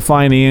O'Brien on The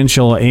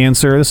Financial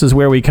Answer. This is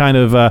where we kind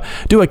of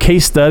do a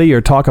case study or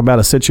talk about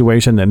a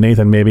situation that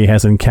Nathan maybe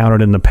has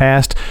encountered in the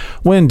past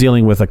when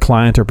dealing with a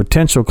client or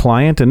potential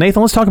client. And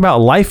Nathan, let's talk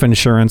about life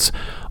insurance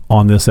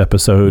on this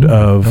episode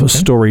of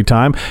Story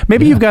Time.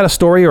 Maybe you've got a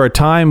story or a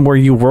time where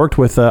you worked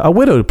with a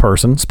widowed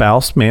person,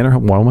 spouse, man or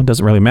woman,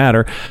 doesn't really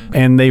matter,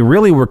 and they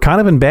really were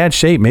kind of in bad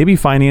shape. Maybe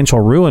financial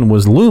ruin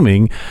was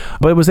looming,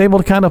 but was able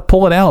to kind of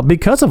pull it out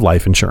because of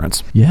life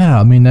insurance. Yeah,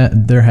 I mean,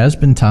 there has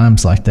been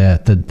times like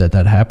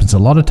that happens. A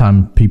lot of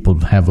time people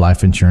have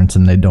life insurance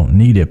and they don't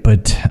need it,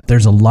 but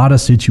there's a lot of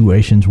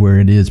situations where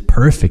it is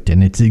perfect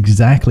and it's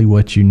exactly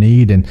what you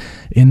need. And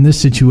in this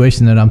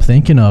situation that I'm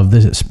thinking of,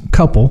 this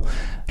couple,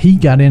 he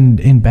got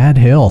in bad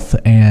health,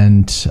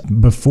 and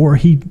before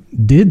he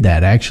did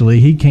that,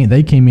 actually,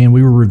 they came in,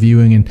 we were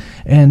reviewing,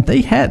 and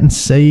they hadn't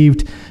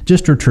saved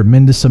just a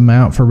tremendous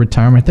amount for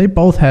retirement. They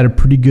both had a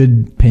pretty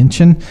good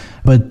pension,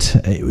 but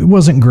it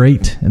wasn't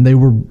great, and they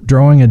were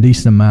drawing a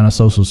decent amount of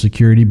Social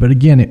Security, but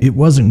again, it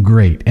wasn't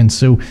great. And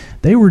so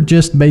they were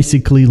just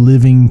basically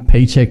living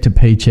paycheck to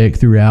paycheck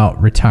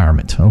throughout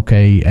retirement,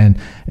 okay? And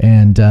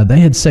they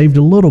had saved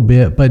a little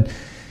bit, but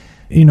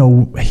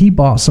he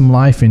bought some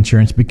life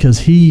insurance because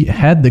he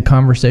had the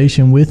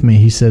conversation with me.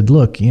 He said,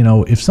 look,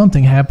 if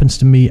something happens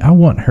to me, I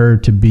want her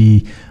to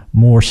be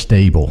more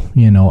stable.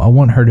 I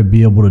want her to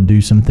be able to do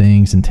some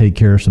things and take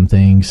care of some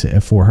things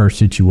for her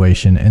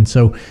situation. And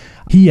so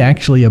he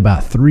actually,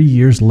 about 3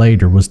 years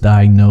later, was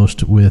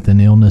diagnosed with an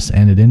illness,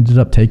 and it ended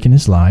up taking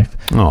his life.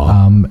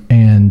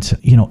 And,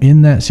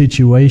 in that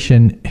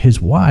situation,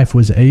 his wife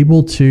was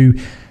able to,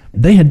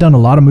 they had done a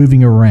lot of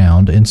moving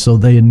around, and so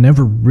they had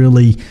never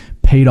really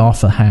paid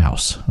off a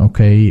house,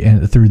 okay,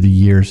 and through the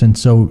years. And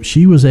so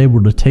she was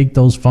able to take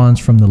those funds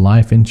from the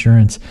life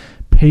insurance,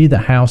 pay the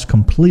house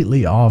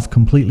completely off,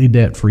 completely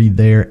debt-free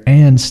there,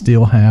 and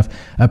still have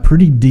a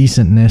pretty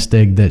decent nest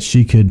egg that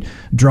she could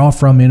draw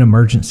from in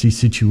emergency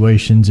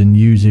situations and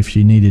use if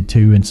she needed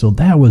to. And so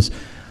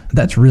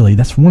that's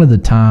one of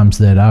the times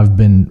that I've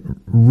been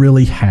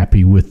really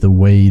happy with the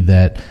way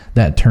that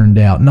turned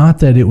out. Not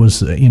that it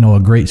was, a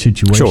great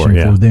situation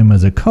for them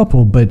as a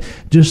couple, but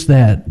just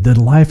that the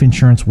life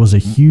insurance was a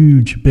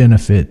huge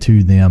benefit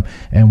to them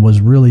and was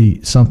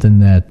really something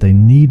that they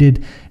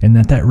needed, and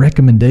that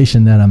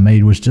recommendation that I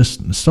made was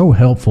just so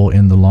helpful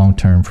in the long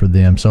term for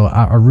them. So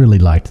I really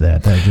liked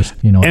that. That just,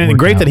 and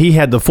great that he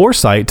had the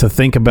foresight to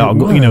think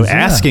about,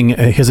 asking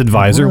his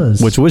advisor,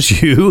 which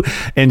was you,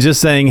 and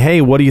just saying,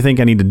 hey, what do you think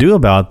I need to do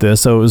about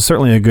this? So it was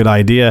certainly a good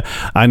idea.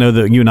 I know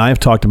that you and I have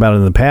talked about it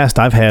in the past.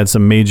 I've had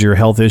some major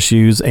health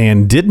issues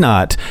and did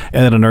not,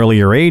 at an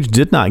earlier age,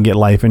 did not get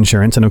life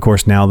insurance. And of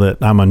course, now that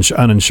I'm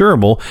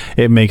uninsurable,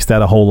 it makes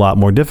that a whole lot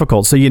more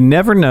difficult. So you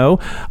never know,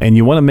 and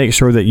you want to make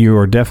sure that you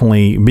are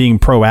definitely being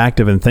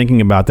proactive and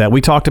thinking about that.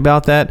 We talked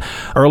about that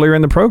earlier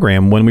in the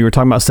program when we were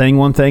talking about saying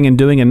one thing and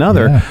doing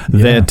another,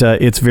 that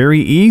it's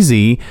very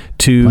easy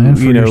to, plan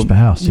for your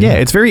spouse.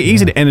 It's very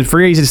easy to, and it's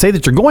very easy to say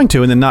that you're going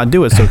to and then not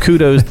do it. So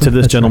kudos to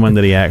this gentleman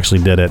that he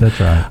actually did it. That's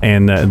right.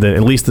 And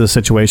at least the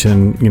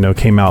situation,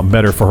 came out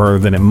better for her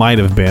than it might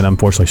have been.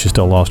 Unfortunately, she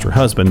still lost her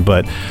husband,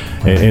 but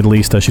at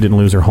least she didn't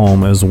lose her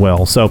home as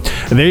well. So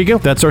there you go.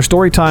 That's our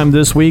story time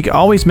this week.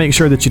 Always make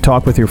sure that you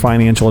talk with your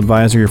financial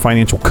advisor, your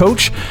financial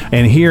coach.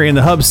 And here in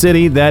the Hub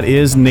City, that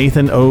is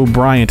Nathan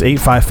O'Brien,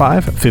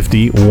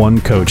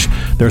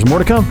 855-51-COACH. There's more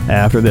to come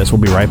after this.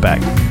 We'll be right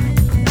back.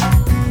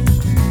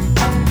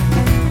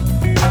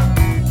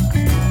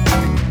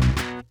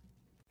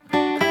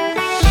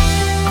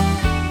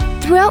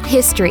 Throughout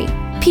history,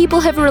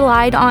 People have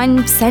relied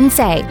on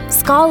sensei,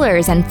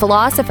 scholars, and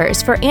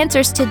philosophers for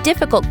answers to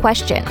difficult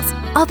questions.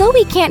 Although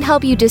we can't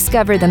help you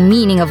discover the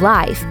meaning of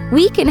life,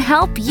 we can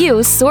help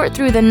you sort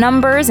through the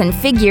numbers and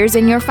figures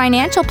in your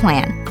financial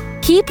plan.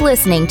 Keep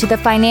listening to The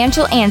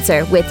Financial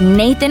Answer with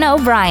Nathan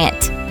O'Brien.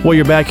 Well,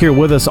 you're back here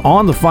with us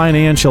on The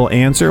Financial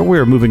Answer.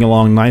 We're moving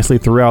along nicely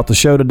throughout the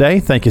show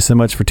today. Thank you so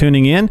much for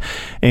tuning in.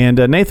 And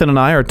Nathan and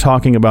I are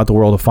talking about the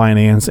world of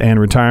finance and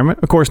retirement.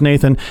 Of course,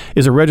 Nathan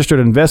is a registered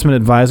investment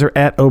advisor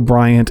at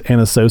O'Brien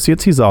and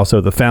Associates. He's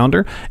also the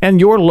founder and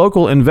your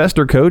local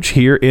investor coach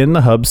here in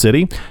the Hub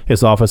City.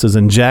 His office is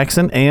in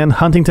Jackson and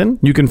Huntington.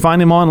 You can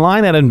find him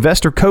online at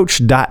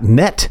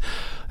investorcoach.net.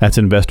 That's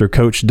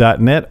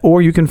investorcoach.net,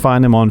 or you can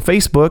find him on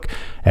Facebook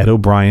at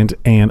O'Brien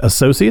and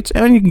Associates,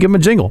 and you can give him a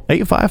jingle,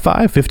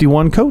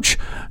 855-51-COACH.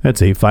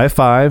 That's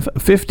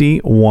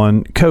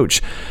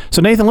 855-51-COACH.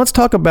 So Nathan, let's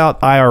talk about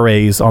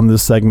IRAs on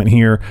this segment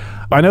here.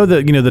 I know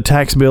that the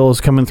tax bill is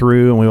coming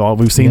through, and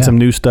we've seen some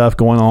new stuff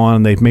going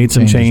on. They've made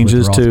some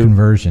changes with to Roth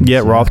conversions.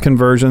 Roth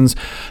conversions.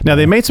 Now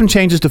they made some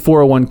changes to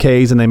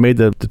 401ks, and they made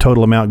the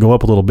total amount go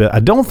up a little bit. I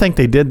don't think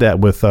they did that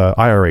with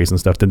IRAs and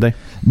stuff, did they?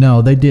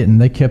 No, they didn't.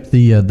 They kept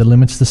the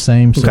limits the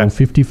same. So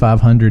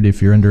 $5,500 if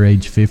you're under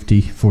age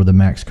 50 for the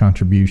max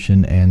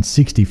contribution, and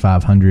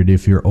 $6,500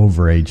 if you're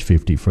over age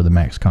 50 for the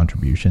max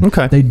contribution.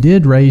 Okay. They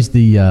did raise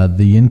the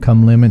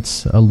income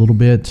limits a little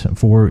bit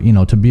for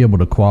to be able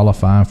to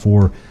qualify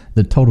for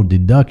the total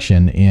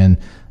deduction in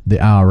the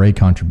IRA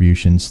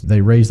contributions.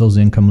 They raised those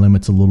income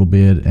limits a little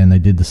bit, and they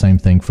did the same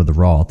thing for the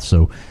Roth.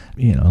 So,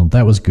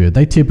 that was good.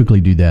 They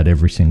typically do that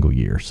every single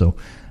year. So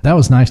that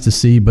was nice to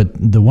see. But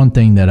the one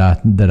thing that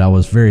I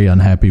was very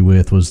unhappy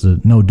with was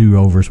the no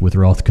do-overs with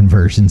Roth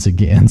conversions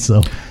again.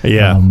 So So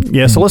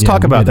let's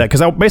talk about that,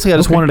 because I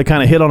just wanted to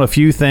kind of hit on a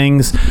few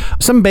things,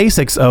 some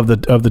basics of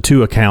the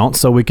two accounts,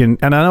 so we can.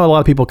 And I know a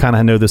lot of people kind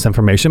of know this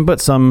information, but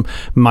some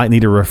might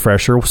need a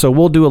refresher. So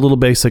we'll do a little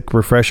basic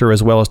refresher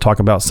as well as talk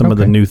about some of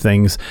the new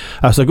things.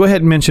 So go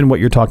ahead and mention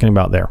what you're talking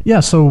about there. Yeah.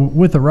 So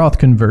with the Roth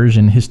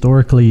conversion,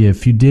 historically,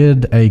 if you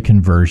did a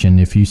conversion,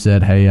 if you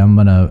said, "Hey, I'm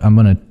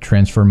gonna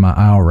transfer my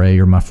IRA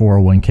or my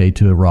 401k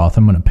to a Roth,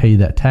 I'm gonna pay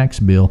that tax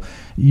bill,"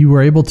 you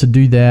were able to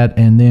do that.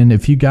 And then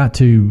if you got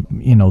to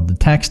the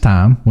tax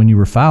time when you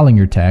were filing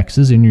your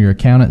taxes, and your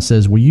accountant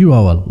says, "Well, you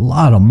owe a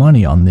lot of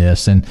money on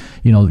this, and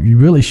you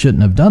really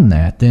shouldn't have done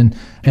that," then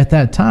at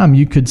that time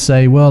you could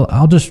say, "Well,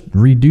 I'll just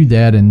redo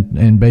that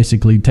and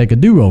basically take a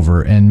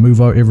do-over and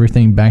move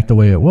everything back the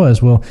way it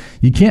was." Well,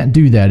 you can't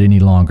do that any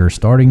longer.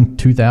 Starting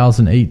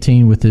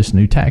 2018 with this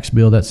new tax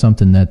bill, that's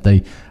something that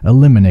they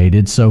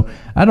eliminated. So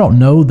I don't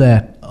know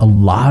that a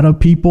lot of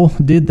people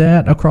did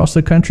that across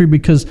the country,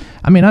 because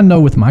I know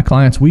with my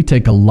clients, we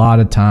take a lot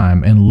of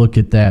time and look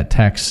at that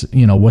tax,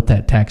 what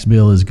that tax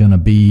bill is going to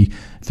be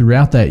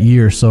throughout that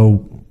year.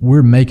 So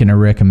we're making a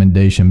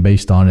recommendation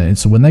based on it. And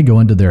so when they go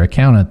into their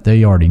accountant,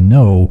 they already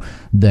know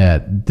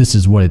that this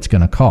is what it's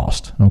going to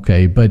cost.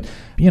 Okay. But,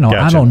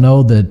 Gotcha. I don't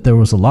know that there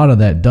was a lot of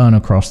that done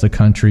across the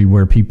country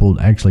where people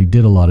actually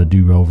did a lot of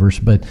do-overs.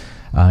 But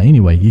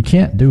anyway, you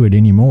can't do it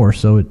anymore,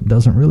 so it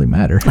doesn't really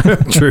matter.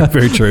 True,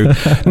 very true.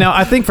 Now,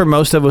 I think for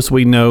most of us,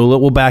 we know,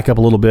 we'll back up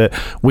a little bit,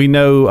 we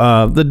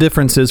know the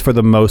differences for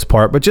the most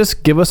part, but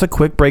just give us a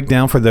quick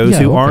breakdown for those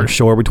who aren't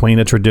sure between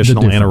a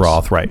traditional and a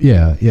Roth, right?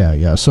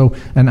 Yeah. So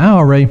an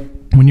IRA,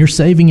 when you're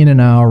saving in an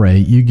IRA,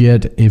 you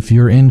get, if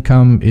your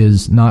income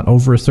is not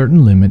over a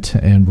certain limit,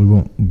 and we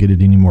won't get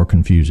it any more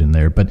confusion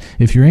there, but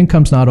if your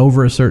income's not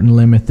over a certain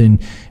limit, then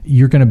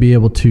you're going to be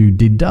able to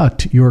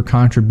deduct your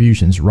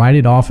contributions, write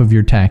it off of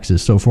your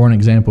taxes. So for an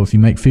example, if you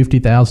make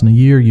 $50,000 a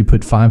year, you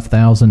put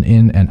 $5,000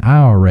 in an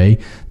IRA,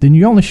 then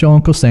you only show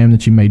Uncle Sam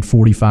that you made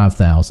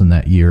 $45,000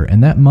 that year,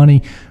 and that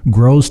money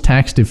grows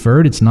tax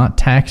deferred. It's not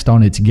taxed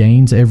on its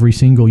gains every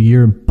single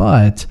year,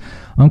 but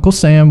Uncle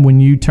Sam, when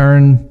you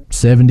turn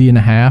 70 and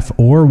a half,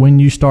 or when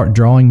you start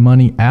drawing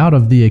money out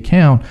of the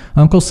account,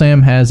 Uncle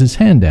Sam has his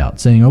hand out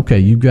saying, "Okay,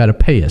 you've got to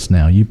pay us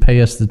now. You pay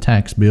us the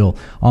tax bill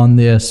on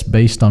this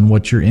based on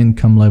what your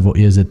income level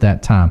is at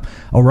that time."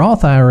 A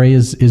Roth IRA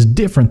is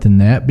different than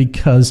that,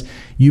 because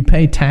you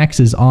pay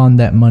taxes on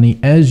that money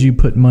as you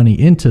put money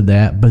into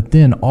that, but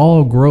then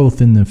all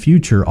growth in the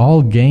future,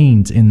 all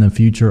gains in the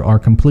future are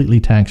completely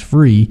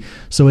tax-free.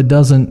 So it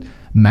doesn't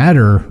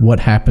matter what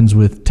happens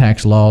with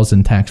tax laws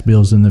and tax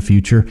bills in the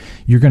future.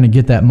 You're going to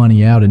get that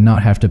money out and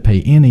not have to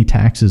pay any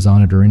taxes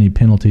on it or any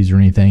penalties or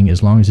anything,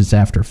 as long as it's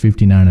after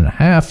 59 and a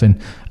half, and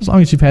as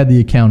long as you've had the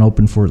account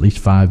open for at least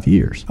 5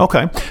 years.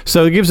 Okay.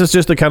 So it gives us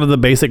just a kind of the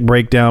basic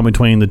breakdown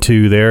between the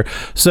two there.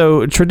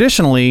 So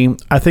traditionally,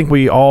 I think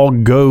we all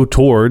go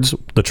towards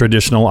the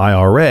traditional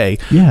IRA.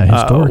 Yeah,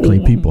 historically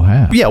people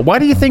have. Yeah. Why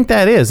do you think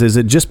that is? Is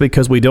it just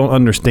because we don't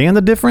understand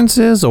the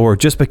differences, or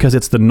just because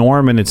it's the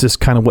norm and it's just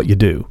kind of what you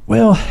do?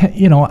 Well,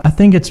 I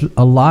think it's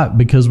a lot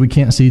because we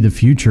can't see the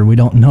future. We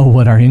don't know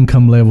what our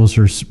income levels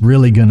are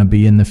really going to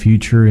be in the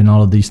future and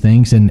all of these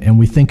things. And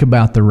we think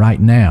about the right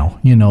now,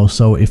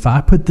 so if I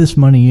put this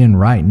money in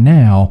right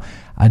now,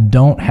 I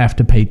don't have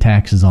to pay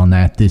taxes on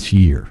that this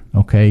year.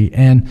 Okay.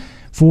 And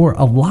for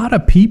a lot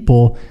of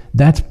people,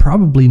 that's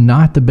probably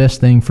not the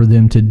best thing for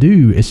them to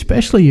do,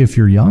 especially if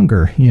you're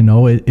younger.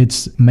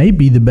 It's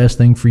maybe the best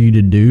thing for you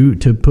to do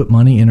to put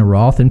money in a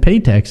Roth and pay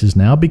taxes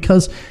now,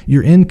 because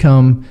your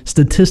income,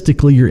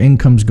 statistically, your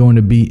income's going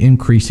to be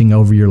increasing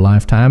over your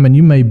lifetime. And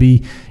you may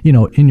be,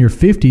 in your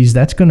 50s,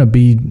 that's going to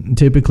be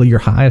typically your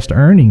highest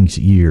earnings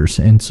years.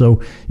 And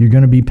so you're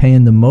going to be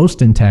paying the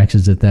most in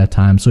taxes at that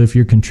time. So if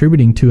you're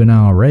contributing to an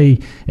IRA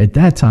at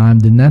that time,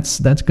 then that's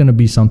going to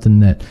be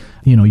something that,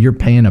 you're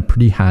paying a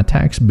pretty high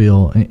tax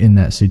bill in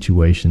that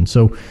situation.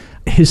 So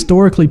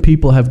historically,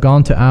 people have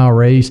gone to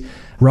IRAs.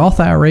 Roth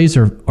IRAs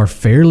are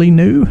fairly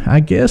new, I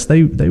guess.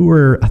 I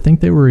think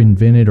they were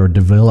invented or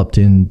developed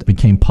and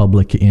became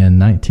public in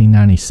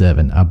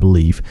 1997, I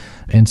believe.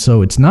 And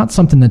so it's not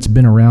something that's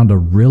been around a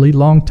really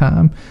long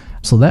time.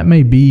 So that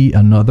may be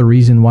another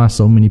reason why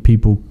so many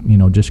people,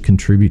 just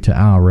contribute to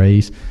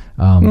IRAs.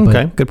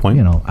 Okay, good point.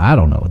 I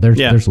don't know.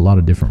 There's a lot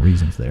of different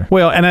reasons there.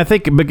 Well, and I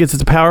think because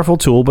it's a powerful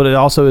tool, but it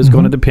also is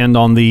going to depend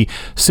on the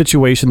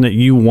situation that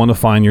you want to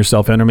find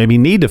yourself in, or maybe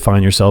need to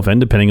find yourself in,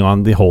 depending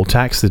on the whole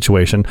tax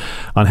situation,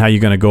 on how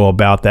you're going to go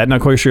about that. Now,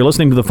 of course, you're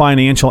listening to The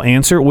Financial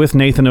Answer with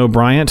Nathan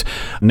O'Brien.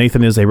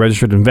 Nathan is a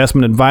registered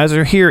investment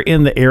advisor here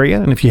in the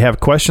area, and if you have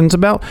questions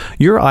about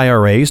your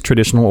IRAs,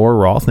 traditional or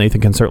Roth,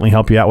 Nathan can certainly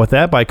help you out with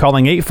that by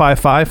calling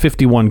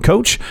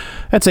 855-51-COACH.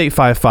 That's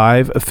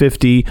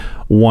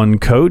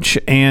 855-51-COACH.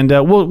 And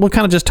we'll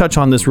kind of just touch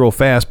on this real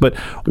fast, but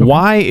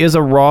why is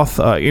a Roth,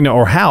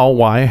 or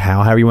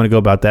however you want to go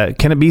about that,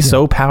 can it be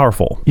so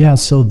powerful? Yeah,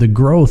 so the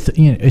growth,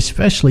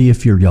 especially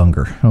if you're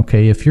younger,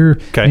 okay, if you're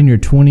in your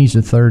 20s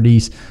or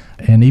 30s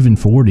and even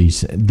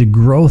 40s, the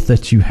growth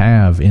that you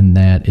have in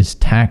that is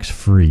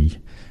tax-free.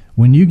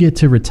 When you get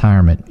to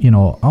retirement,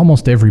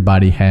 almost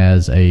everybody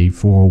has a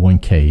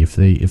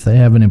 401k. If they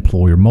have an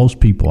employer, most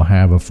people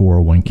have a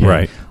 401k.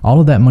 Right. All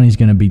of that money is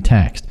going to be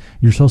taxed.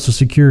 Your Social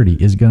Security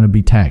is going to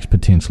be taxed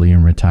potentially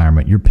in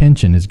retirement. Your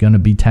pension is going to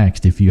be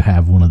taxed if you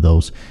have one of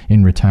those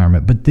in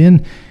retirement. But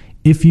then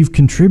if you've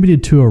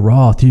contributed to a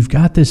Roth, you've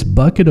got this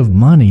bucket of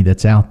money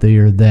that's out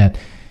there that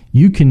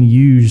you can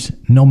use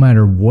no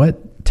matter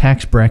what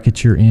tax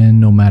bracket you're in,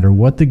 no matter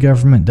what the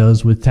government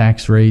does with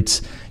tax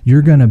rates.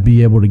 You're going to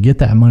be able to get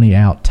that money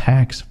out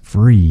tax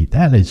free.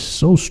 That is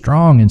so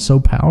strong and so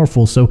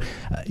powerful. So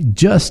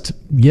just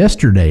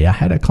yesterday, I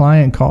had a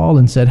client call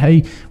and said,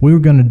 hey, we were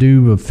going to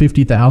do a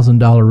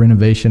 $50,000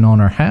 renovation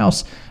on our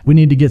house. We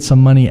need to get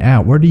some money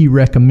out. Where do you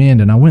recommend?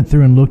 And I went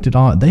through and looked at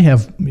all. They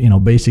have,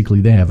 basically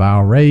they have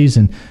IRAs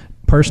and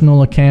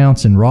personal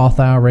accounts and Roth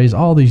IRAs,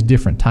 all these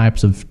different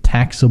types of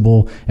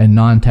taxable and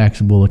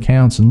non-taxable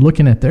accounts. And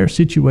looking at their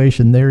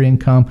situation, their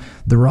income,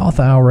 the Roth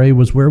IRA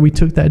was where we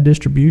took that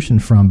distribution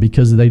from,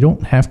 because they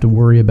don't have to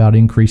worry about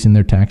increasing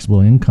their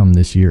taxable income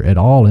this year at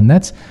all. And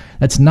that's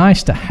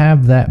nice to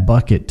have that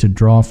bucket to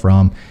draw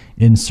from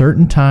in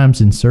certain times,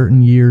 in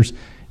certain years.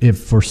 If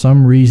for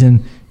some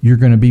reason you're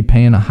going to be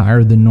paying a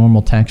higher than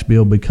normal tax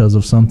bill because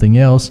of something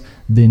else,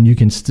 then you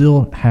can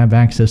still have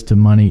access to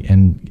money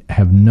and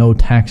have no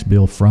tax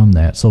bill from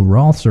that. So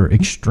Roths are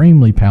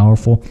extremely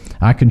powerful.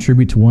 I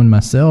contribute to one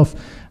myself,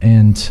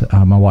 and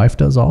my wife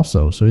does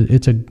also. So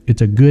it's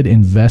a good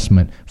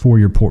investment for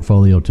your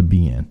portfolio to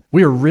be in.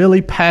 We are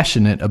really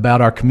passionate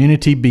about our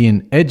community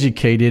being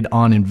educated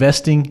on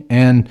investing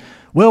and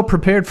well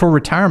prepared for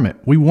retirement.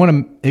 We want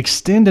to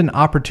extend an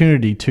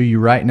opportunity to you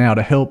right now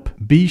to help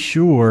be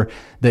sure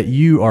that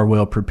you are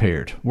well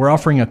prepared. We're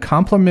offering a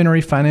complimentary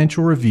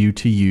financial review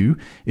to you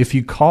if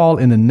you call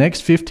in the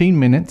next 15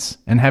 minutes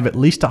and have at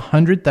least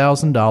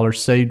 $100,000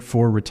 saved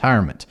for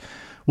retirement.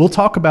 We'll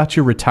talk about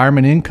your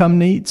retirement income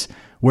needs,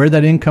 where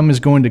that income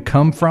is going to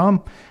come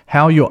from,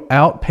 how you'll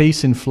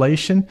outpace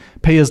inflation,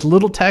 pay as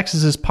little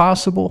taxes as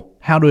possible,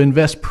 how to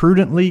invest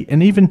prudently,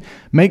 and even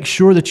make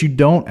sure that you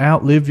don't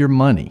outlive your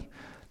money.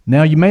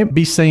 Now, you may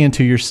be saying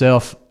to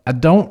yourself, I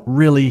don't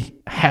really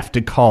have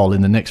to call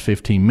in the next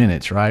 15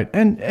 minutes, right?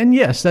 And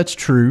yes, that's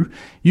true.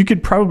 You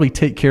could probably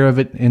take care of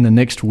it in the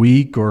next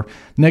week or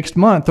next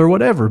month or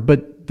whatever.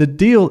 But the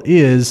deal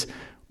is,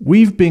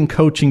 we've been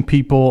coaching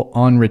people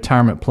on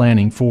retirement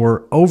planning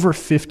for over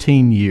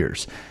 15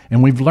 years,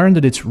 and we've learned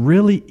that it's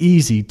really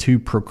easy to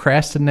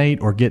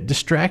procrastinate or get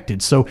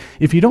distracted. So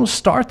if you don't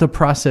start the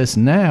process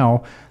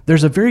now,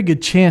 there's a very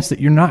good chance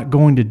that you're not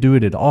going to do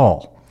it at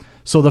all.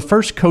 So the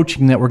first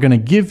coaching that we're going to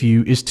give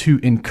you is to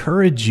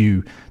encourage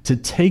you to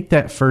take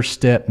that first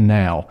step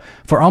now.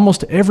 For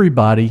almost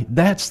everybody,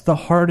 that's the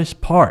hardest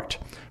part.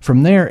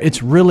 From there,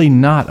 it's really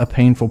not a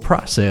painful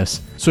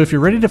process. So if you're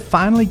ready to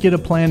finally get a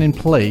plan in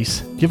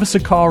place, give us a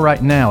call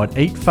right now at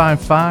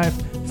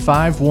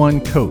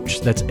 855-51-COACH.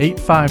 That's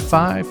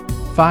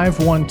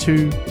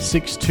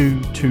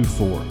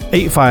 855-512-6224.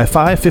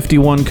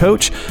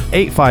 855-51-COACH,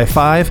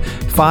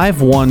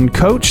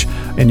 855-51-COACH.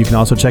 And you can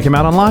also check him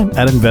out online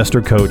at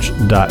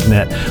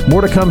investorcoach.net.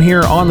 More to come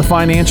here on The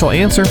Financial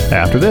Answer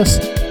after this.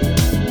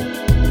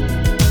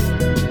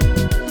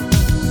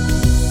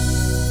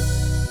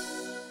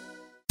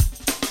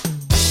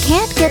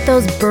 Can't get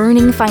those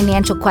burning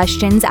financial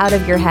questions out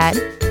of your head?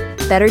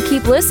 better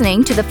keep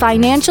listening to The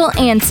Financial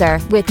Answer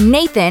with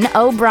Nathan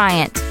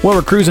O'Brien. Well,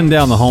 we're cruising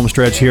down the home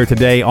stretch here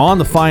today on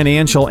The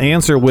Financial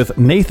Answer with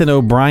Nathan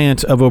O'Brien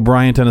of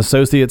O'Brien &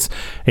 Associates.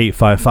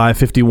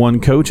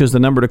 855-51-COACH is the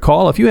number to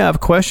call if you have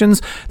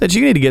questions that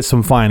you need to get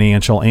some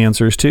financial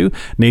answers to.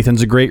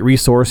 Nathan's a great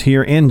resource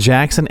here in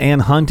Jackson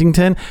and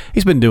Huntington.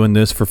 He's been doing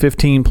this for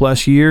 15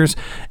 plus years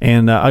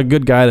and a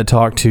good guy to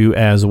talk to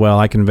as well.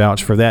 I can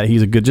vouch for that.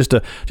 He's a good, just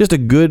a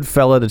good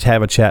fella to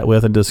have a chat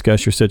with and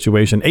discuss your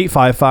situation.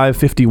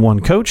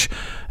 855-51-COACH.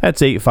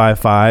 That's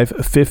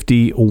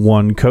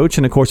 855-51-COACH.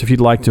 And of course, if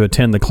you'd like to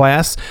attend the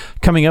class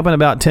coming up in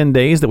about 10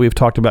 days that we've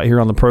talked about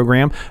here on the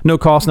program, no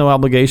cost, no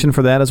obligation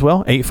for that as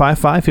well.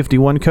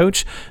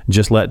 855-51-COACH.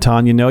 Just let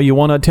Tanya know you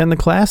want to attend the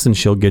class and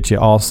she'll get you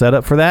all set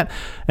up for that.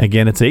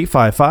 Again, it's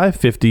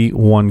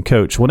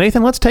 855-51-COACH. Well,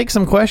 Nathan, let's take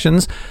some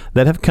questions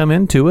that have come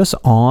into us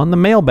on the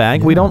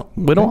mailbag. We don't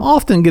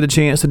often get a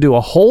chance to do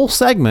a whole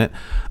segment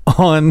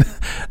on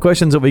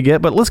questions that we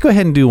get, but let's go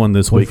ahead and do one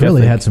this week. We've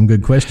really had some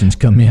good questions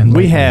come in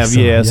lately, we have,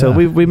 so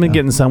we've been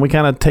getting some. We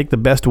kind of take the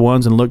best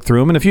ones and look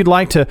through them. And if you'd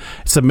like to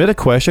submit a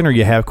question or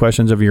you have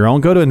questions of your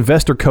own, go to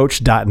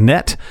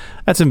investorcoach.net.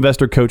 That's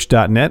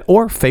investorcoach.net,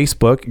 or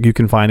Facebook. You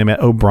can find him at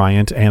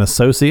O'Brien &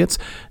 Associates.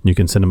 You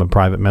can send him a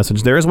private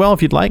message there as well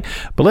if you'd like.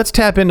 But let's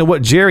tap into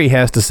what Jerry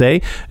has to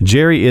say.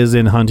 Jerry is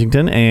in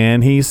Huntington,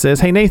 and he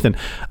says, "Hey, Nathan,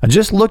 I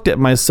just looked at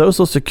my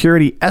Social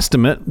Security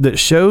estimate that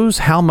shows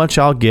how much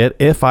I'll get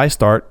if I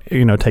start,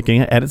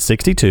 taking it at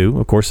 62,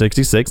 of course,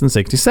 66 and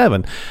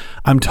 67.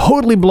 I'm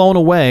totally blown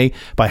away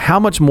by how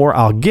much more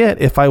I'll get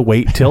if I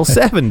wait till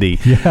 70.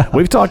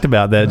 We've talked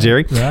about that,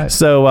 Jerry. Right.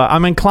 So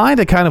I'm inclined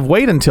to kind of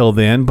wait until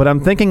then, but I'm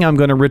thinking I'm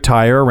going to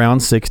retire around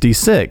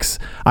 66.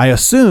 I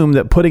assume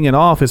that putting it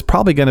off is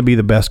probably going to be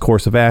the best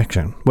course of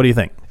action. What do you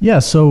think?" Yeah,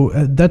 so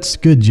that's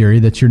good, Jerry,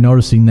 that you're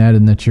noticing that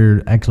and that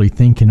you're actually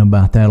thinking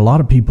about that. A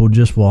lot of people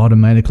just will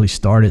automatically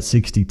start at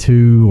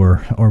 62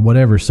 or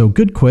whatever. So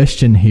good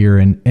question here,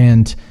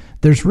 and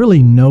there's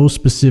really no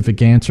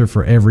specific answer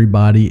for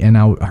everybody, and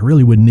I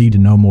really would need to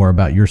know more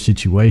about your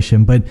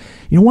situation. But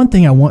one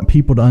thing I want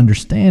people to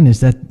understand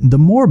is that the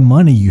more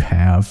money you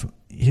have,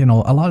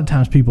 a lot of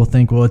times people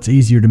think, well, it's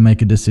easier to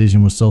make a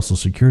decision with Social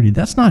Security.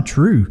 That's not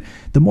true.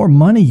 The more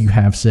money you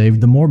have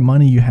saved, the more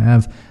money you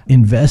have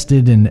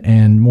invested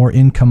and more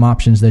income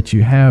options that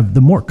you have,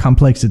 the more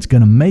complex it's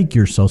going to make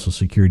your Social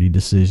Security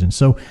decision.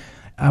 So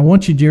I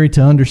want you, Jerry,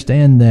 to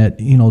understand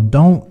that,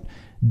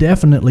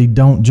 definitely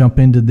don't jump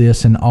into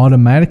this and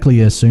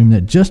automatically assume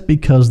that just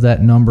because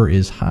that number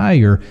is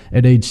higher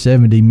at age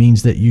 70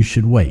 means that you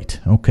should wait.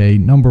 Okay,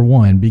 number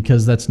one,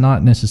 because that's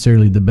not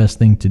necessarily the best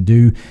thing to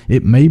do.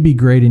 It may be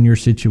great in your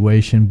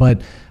situation,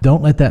 but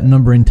don't let that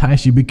number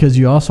entice you, because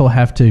you also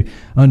have to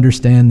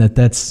understand that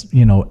that's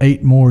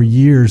 8 more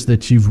years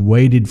that you've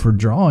waited for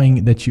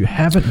drawing that you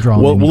haven't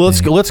drawn. Well,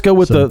 let's go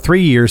with the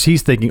 3 years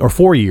he's thinking, or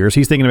 4 years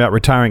he's thinking about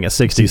retiring at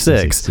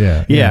 66.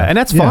 Yeah, and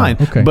that's fine.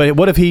 Okay. But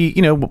what if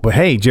he,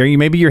 hey, Jerry,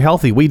 maybe you're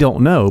healthy. We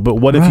don't know. But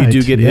what if you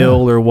do get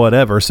ill or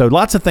whatever? So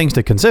lots of things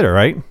to consider,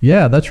 right?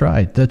 Yeah, that's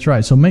right. That's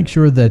right. So make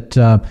sure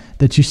that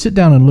that you sit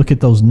down and look at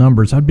those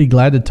numbers. I'd be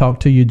glad to talk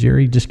to you,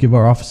 Jerry. Just give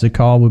our office a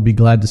call. We'd be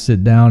glad to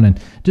sit down and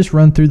just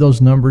run through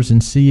those numbers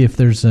and see if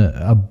there's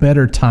a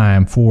better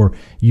time for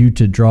you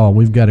to draw.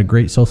 We've got a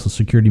great Social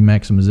Security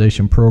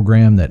maximization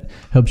program that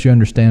helps you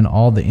understand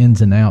all the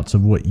ins and outs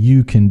of what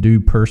you can do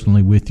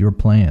personally with your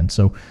plan.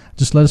 So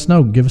just let us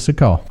know. Give us a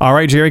call. All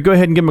right, Jerry, go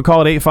ahead and give him a call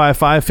at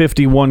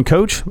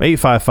 855-51-COACH,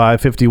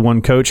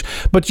 855-51-COACH.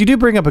 But you do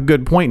bring up a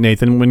good point,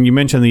 Nathan. When you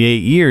mention the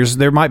 8 years,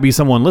 there might be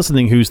someone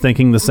listening who's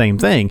thinking the same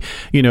thing.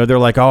 They're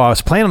like, oh, I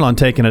was planning on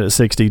taking it at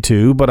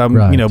 62, but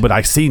but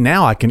I see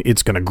now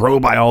it's going to grow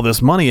by all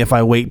this money if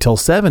I wait till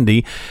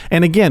 70.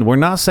 And again, we're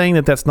not saying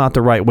that that's not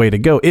the right way to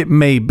go. It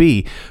may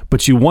be,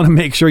 but you want to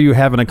make sure you're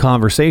having a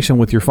conversation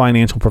with your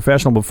financial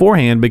professional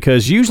beforehand,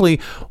 because usually,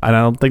 I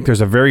don't think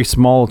there's a very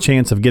small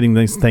chance of getting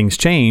these things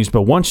changed,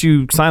 but once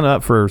you sign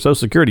up for Social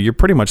Security, you're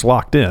pretty much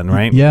locked in,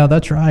 right? Yeah,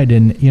 that's right.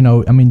 And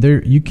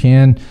there you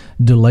can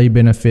delay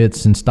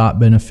benefits and stop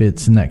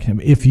benefits, and that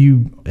if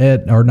you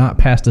are not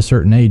past a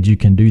certain age, you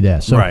can do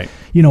that. So, right.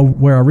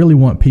 Where I really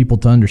want people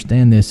to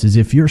understand this is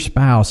if your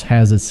spouse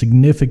has a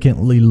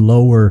significantly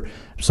lower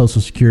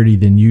Social Security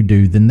than you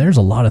do, then there's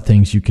a lot of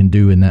things you can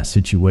do in that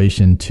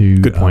situation to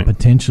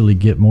potentially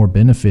get more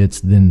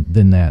benefits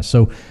than that.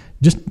 So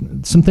just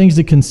some things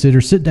to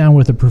consider. Sit down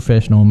with a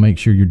professional and make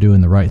sure you're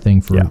doing the right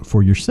thing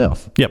for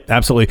yourself. Yep,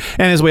 absolutely.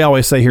 And as we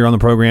always say here on the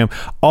program,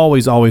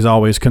 always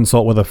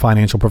consult with a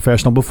financial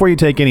professional before you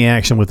take any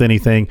action with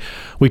anything.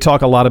 We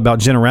talk a lot about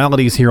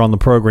generalities here on the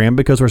program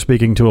because we're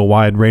speaking to a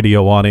wide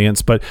radio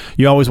audience, but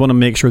you always want to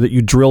make sure that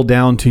you drill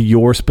down to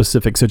your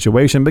specific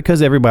situation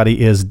because everybody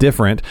is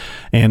different.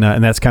 And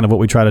that's kind of what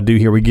we try to do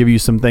here. We give you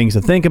some things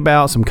to think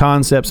about, some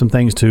concepts, some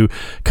things to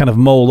kind of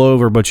mull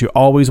over, but you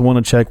always want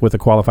to check with a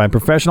qualified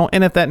professional.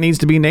 And if that needs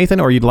to be Nathan,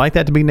 or you'd like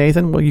that to be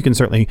Nathan, well, you can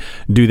certainly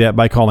do that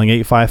by calling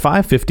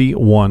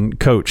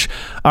 855-51-COACH.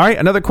 All right,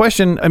 another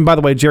question. And by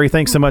the way, Jerry,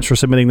 thanks so much for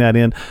submitting that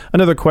in.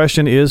 Another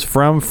question is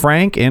from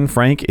Frank, and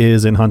Frank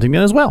is in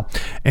Huntington as well.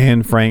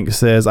 And Frank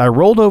says, I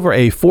rolled over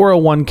a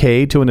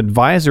 401k to an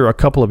advisor a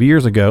couple of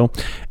years ago,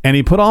 and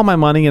he put all my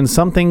money in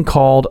something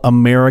called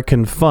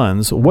American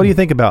funds. What do you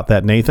think about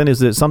that, Nathan?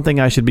 Is it something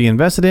I should be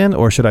invested in,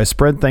 or should I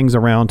spread things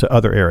around to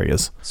other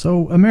areas?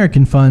 So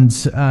American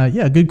funds,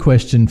 good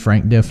question,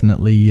 Frank,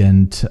 definitely.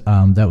 And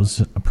that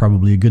was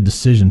probably a good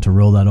decision to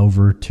roll that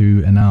over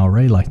to an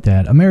IRA like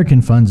that.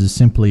 American funds is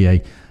simply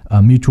a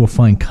mutual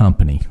fund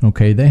company.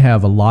 Okay, they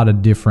have a lot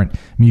of different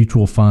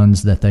mutual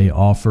funds that they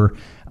offer.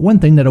 One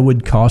thing that I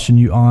would caution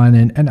you on,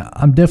 and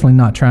I'm definitely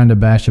not trying to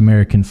bash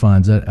American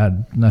funds. I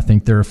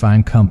think they're a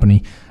fine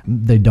company.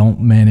 They don't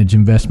manage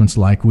investments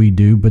like we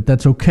do, but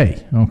that's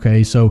okay.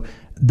 Okay, so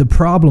the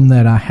problem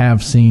that I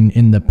have seen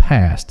in the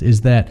past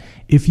is that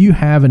if you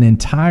have an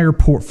entire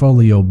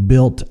portfolio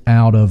built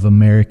out of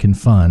American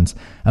funds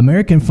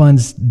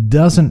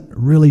doesn't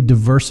really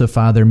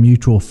diversify their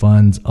mutual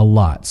funds a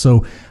lot.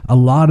 So a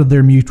lot of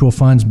their mutual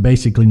funds,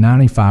 basically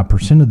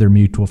 95% of their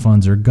mutual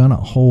funds, are going to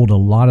hold a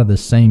lot of the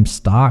same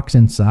stocks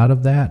inside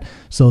of that.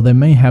 So they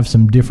may have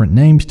some different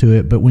names to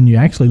it, but when you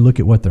actually look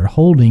at what they're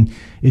holding,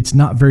 it's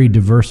not very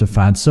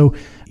diversified. So,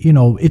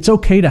 it's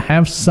okay to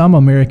have some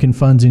American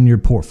funds in your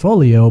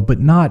portfolio, but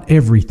not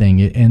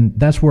everything. And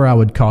that's where I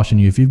would caution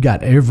you. If you've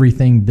got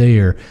everything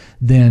there,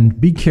 then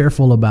be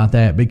careful about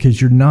that, because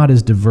you're not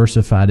as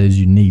diversified as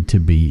you need to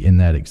be in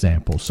that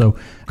example. So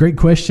great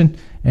question,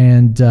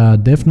 and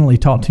definitely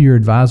talk to your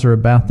advisor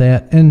about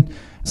that and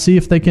see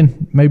if they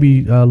can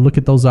maybe look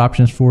at those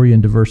options for you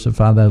and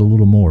diversify that a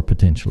little more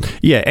potentially.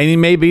 Yeah, and it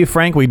may be,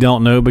 Frank, we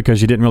don't know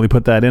because you didn't really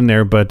put that in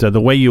there, but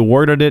the way you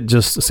worded it,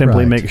 just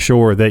simply make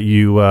sure that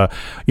you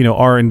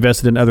are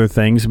invested in other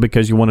things,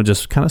 because you want to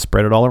just kind of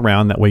spread it all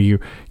around. That way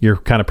you're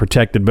kind of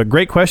protected. But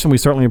great question. We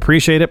certainly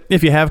appreciate it.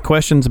 If you have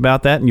questions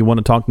about that and you want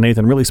to talk to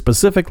Nathan really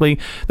specifically,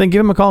 then give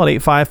him a call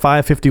at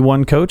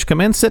 855-51-COACH.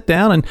 Come in, sit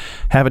down, and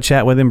have a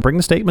chat with him. Bring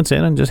the statements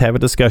in and just have a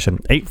discussion.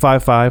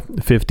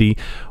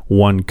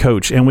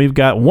 855-51-COACH. And we've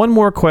got one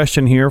more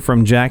question here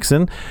from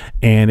Jackson,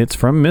 and it's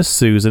from Miss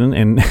Susan.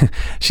 And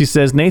she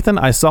says, Nathan,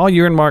 I saw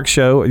you and Mark's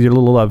show, your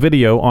little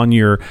video on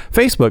your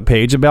Facebook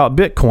page about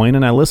Bitcoin,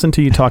 and I listened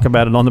to you talk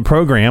about it on the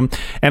program,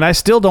 and I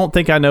still don't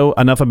think I know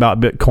enough about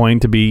Bitcoin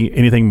to be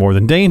anything more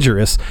than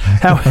dangerous.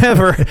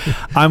 However,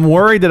 I'm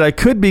worried that I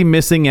could be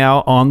missing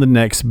out on the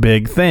next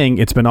big thing.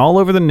 It's been all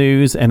over the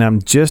news, and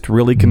I'm just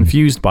really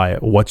confused by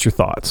it. What's your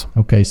thoughts?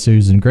 Okay,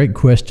 Susan, great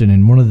question.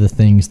 And one of the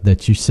things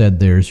that you said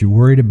there is you're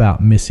worried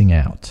about missing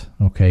out.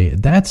 Okay,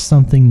 that's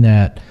something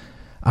that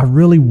I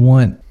really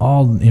want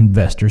all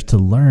investors to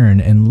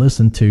learn and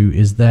listen to,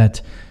 is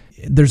that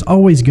there's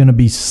always going to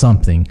be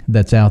something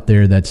that's out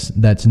there that's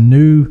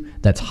new,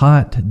 that's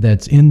hot,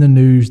 that's in the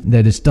news,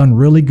 that it's done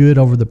really good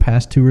over the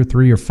past 2 or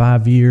 3 or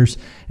 5 years,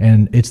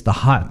 and it's the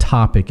hot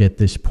topic at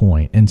this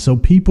point. And so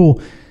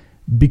people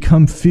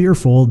become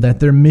fearful that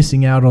they're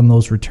missing out on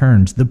those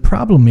returns. The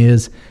problem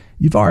is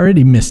you've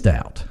already missed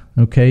out.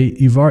 Okay,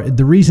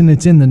 the reason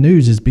it's in the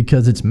news is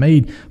because it's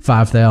made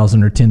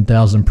 5,000 or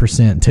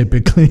 10,000%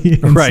 typically.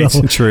 Right,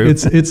 so true.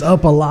 It's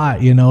up a lot,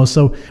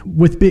 So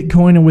with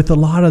Bitcoin and with a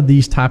lot of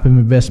these type of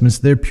investments,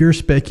 they're pure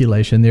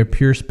speculation. They're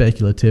pure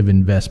speculative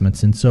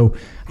investments, and so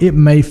it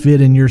may fit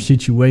in your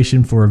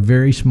situation for a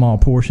very small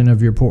portion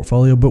of your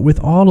portfolio. But with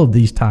all of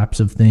these types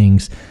of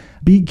things,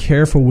 be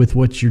careful with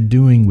what you're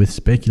doing with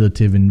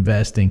speculative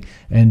investing,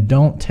 and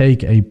don't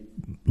take a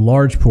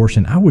large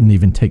portion. I wouldn't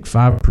even take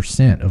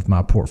 5% of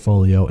my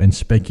portfolio and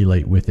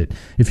speculate with it.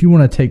 If you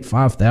want to take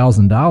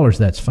 $5,000,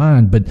 that's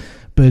fine, but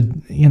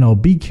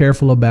be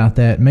careful about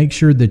that. Make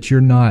sure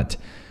that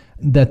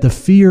that the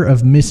fear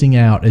of missing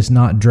out is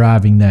not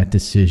driving that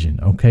decision,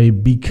 okay?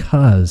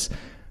 Because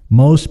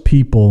most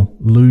people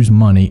lose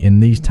money in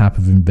these type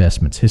of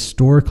investments.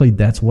 Historically,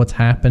 that's what's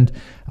happened.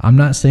 I'm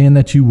not saying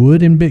that you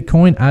would in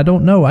Bitcoin. I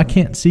don't know. I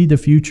can't see the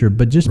future,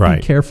 but just be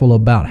careful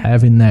about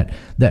having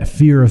that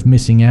fear of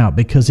missing out,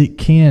 because it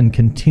can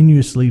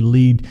continuously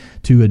lead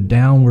to a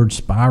downward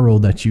spiral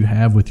that you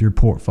have with your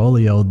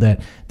portfolio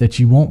that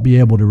you won't be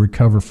able to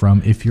recover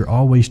from if you're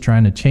always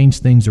trying to change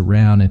things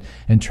around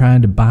and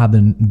trying to buy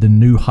the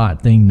new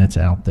hot thing that's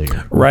out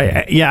there.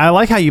 Right. Yeah, I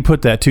like how you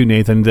put that too,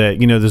 Nathan, that,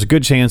 there's a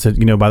good chance that,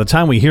 by the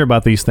time we hear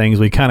about these things,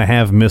 we kind of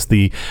have missed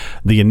the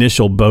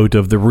initial boat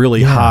of the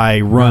really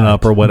high run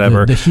up or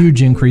whatever. The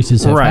huge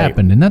increases have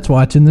happened, and that's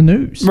why it's in the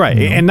news. Right.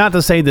 And not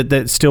to say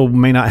that still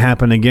may not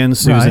happen again,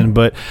 Susan,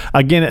 but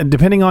again,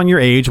 depending on your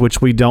age,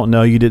 which we don't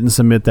know, you didn't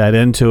submit that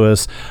into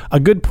us, a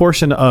good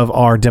portion of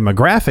our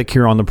demographic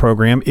here on the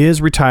program is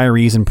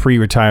retirees and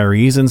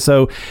pre-retirees. And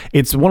so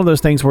it's one of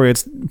those things where you're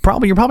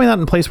probably not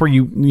in a place where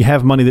you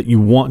have money that you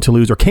want to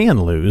lose, or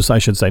can lose, I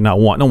should say, not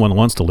want. No one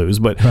wants to lose,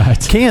 but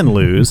can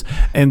lose.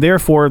 And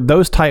therefore,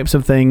 those types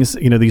of things,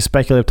 these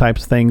speculative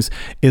types of things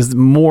is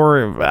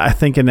more, I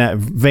think, in that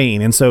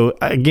vein. And so,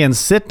 again,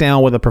 sit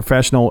down with a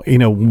professional,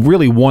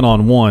 really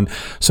one-on-one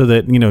so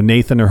that,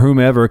 Nathan or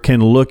whomever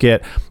can look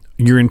at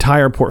your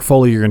entire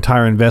portfolio, your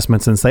entire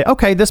investments, and say,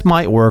 okay, this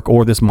might work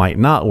or this might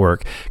not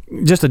work.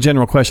 Just a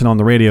general question on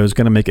the radio is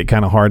going to make it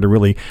kind of hard to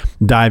really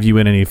dive you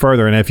in any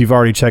further. And if you've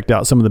already checked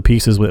out some of the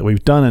pieces that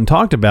we've done and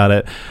talked about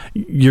it,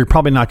 you're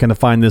probably not going to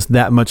find this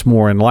that much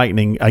more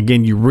enlightening.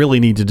 Again, you really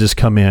need to just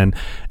come in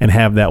and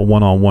have that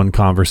one-on-one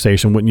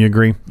conversation. Wouldn't you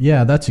agree?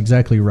 Yeah, that's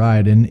exactly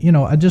right. And,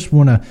 I just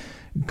want to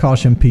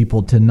caution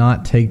people to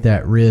not take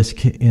that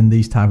risk in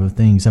these type of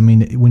things. I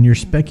mean, when you're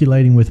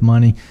speculating with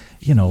money,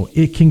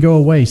 it can go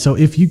away. So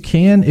if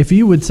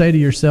you would say to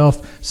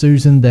yourself,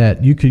 Susan,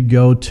 that you could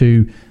go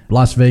to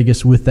Las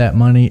Vegas with that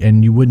money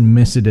and you wouldn't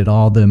miss it at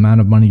all, the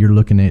amount of money you're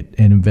looking at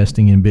and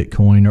investing in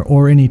Bitcoin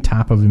or any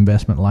type of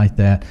investment like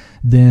that,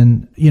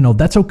 then,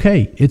 that's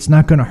okay. It's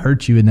not going to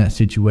hurt you in that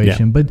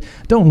situation. Yeah. But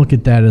don't look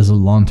at that as a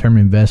long-term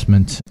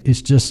investment.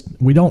 It's just,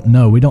 we don't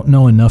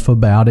know enough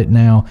about it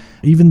now.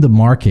 Even the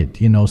market,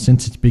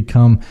 since it's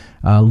become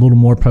a little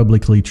more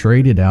publicly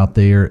traded out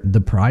there, the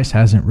price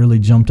hasn't really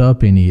jumped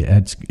up any.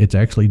 It's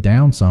actually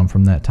down some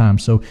from that time.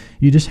 So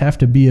you just have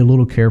to be a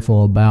little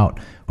careful about,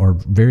 or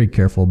very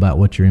careful about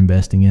what you're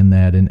investing in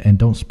that, and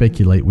don't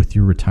speculate with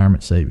your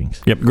retirement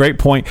savings. Yep, great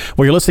point.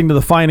 Well, you're listening to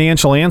The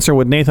Financial Answer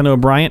with Nathan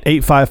O'Brien,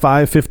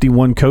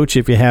 855-51-COACH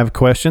if you have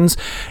questions.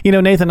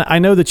 Nathan, I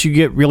know that you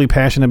get really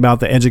passionate about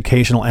the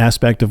educational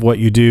aspect of what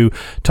you do,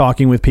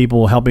 talking with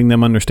people, helping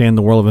them understand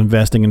the world of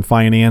investing and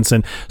finance.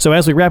 And so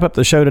as we wrap up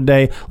the show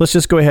today, let's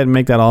just go ahead and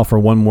make that offer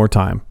one more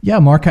time. Yeah,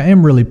 Mark, I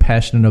am really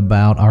passionate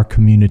about our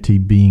community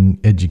being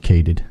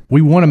educated.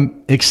 We want to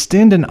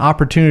extend an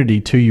opportunity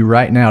to you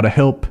right now to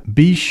help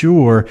be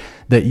sure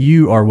that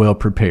you are well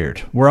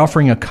prepared. We're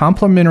offering a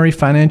complimentary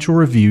financial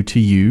review to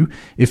you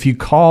if you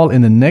call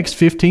in the next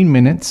 15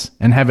 minutes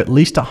and have at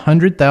least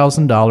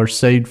 $100,000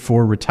 saved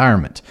for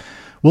retirement.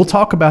 We'll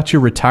talk about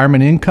your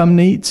retirement income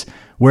needs,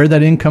 where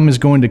that income is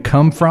going to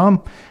come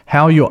from,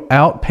 how you'll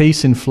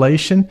outpace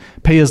inflation,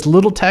 pay as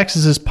little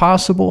taxes as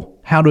possible,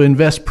 how to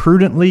invest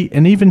prudently,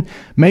 and even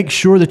make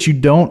sure that you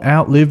don't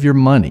outlive your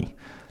money.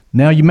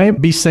 Now, you may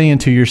be saying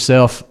to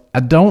yourself, I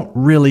don't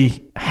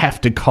really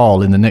have to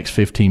call in the next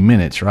 15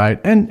 minutes,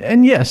 right?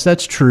 And yes,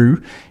 that's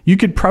true. You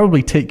could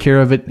probably take care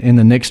of it in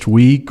the next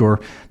week or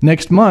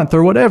next month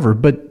or whatever.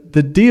 But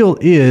the deal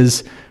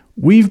is,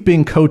 we've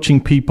been coaching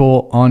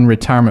people on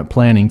retirement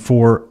planning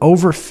for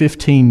over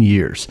 15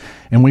 years,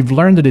 and we've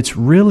learned that it's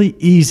really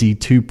easy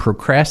to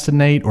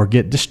procrastinate or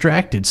get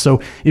distracted.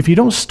 So if you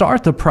don't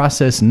start the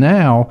process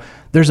now,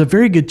 there's a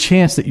very good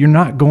chance that you're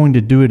not going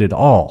to do it at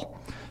all.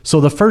 So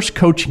the first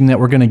coaching that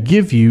we're going to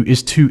give you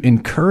is to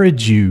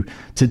encourage you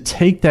to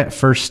take that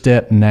first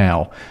step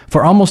now.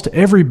 For almost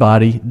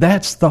everybody,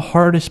 that's the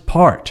hardest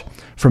part.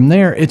 From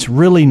there, it's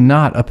really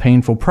not a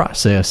painful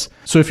process.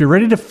 So if you're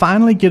ready to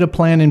finally get a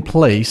plan in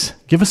place,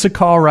 give us a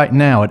call right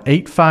now at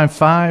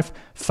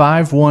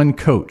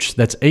 855-51-COACH.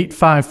 That's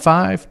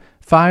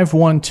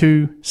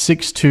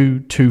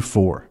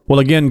 855-512-6224. Well,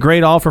 again,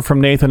 great offer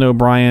from Nathan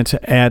O'Brien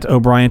at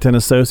O'Brien &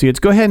 Associates.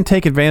 Go ahead and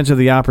take advantage of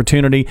the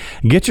opportunity.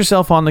 Get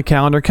yourself on the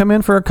calendar. Come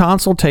in for a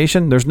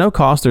consultation. There's no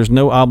cost. There's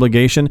no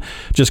obligation.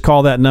 Just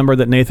call that number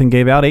that Nathan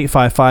gave out,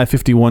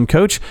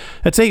 855-51-COACH.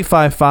 That's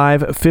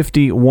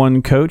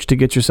 855-51-COACH to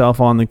get yourself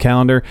on the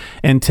calendar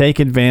and take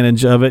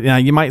advantage of it. Now,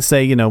 you might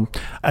say,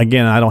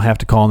 again, I don't have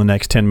to call in the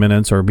next 10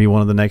 minutes or be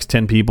one of the next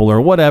 10 people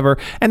or whatever.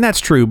 And that's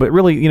true. But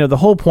really, the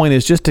whole point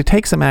is just to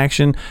take some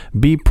action,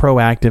 be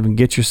proactive, and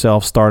get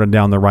yourself started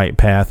down the right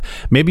path.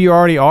 Maybe you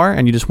already are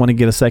and you just want to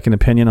get a second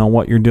opinion on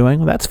what you're doing.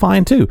 Well, that's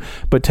fine too.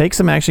 But take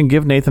some action.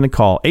 Give Nathan a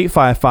call.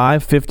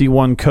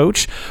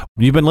 855-51-COACH.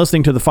 You've been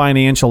listening to The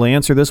Financial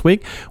Answer this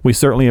week. We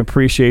certainly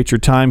appreciate your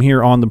time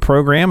here on the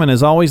program. And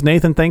as always,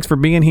 Nathan, thanks for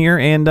being here.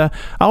 And I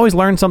always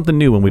learn something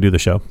new when we do the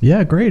show.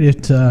 Yeah, great.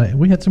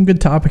 We had some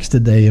good topics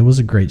today. It was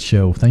a great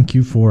show. Thank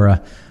you for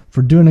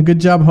doing a good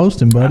job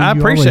hosting, buddy. I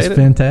appreciate it.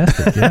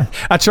 Fantastic. Yeah.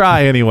 I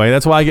try anyway.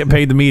 That's why I get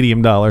paid the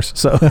medium dollars.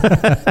 So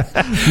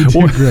you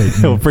do great.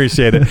 We'll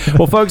appreciate it.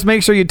 Well, folks,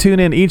 make sure you tune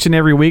in each and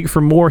every week for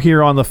more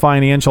here on The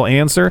Financial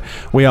Answer.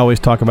 We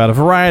always talk about a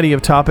variety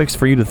of topics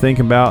for you to think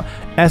about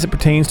as it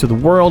pertains to the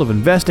world of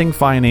investing,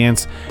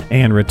 finance,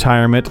 and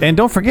retirement. And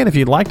don't forget, if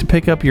you'd like to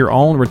pick up your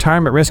own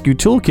retirement rescue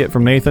toolkit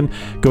from Nathan,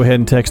 go ahead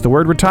and text the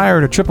word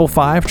retire to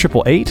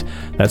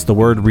 555-888. That's the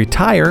word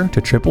retire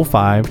to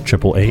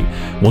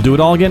 555-888. We'll do it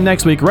all again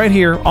next week right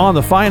here on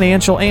The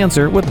Financial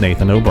Answer with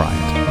Nathan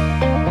O'Brien.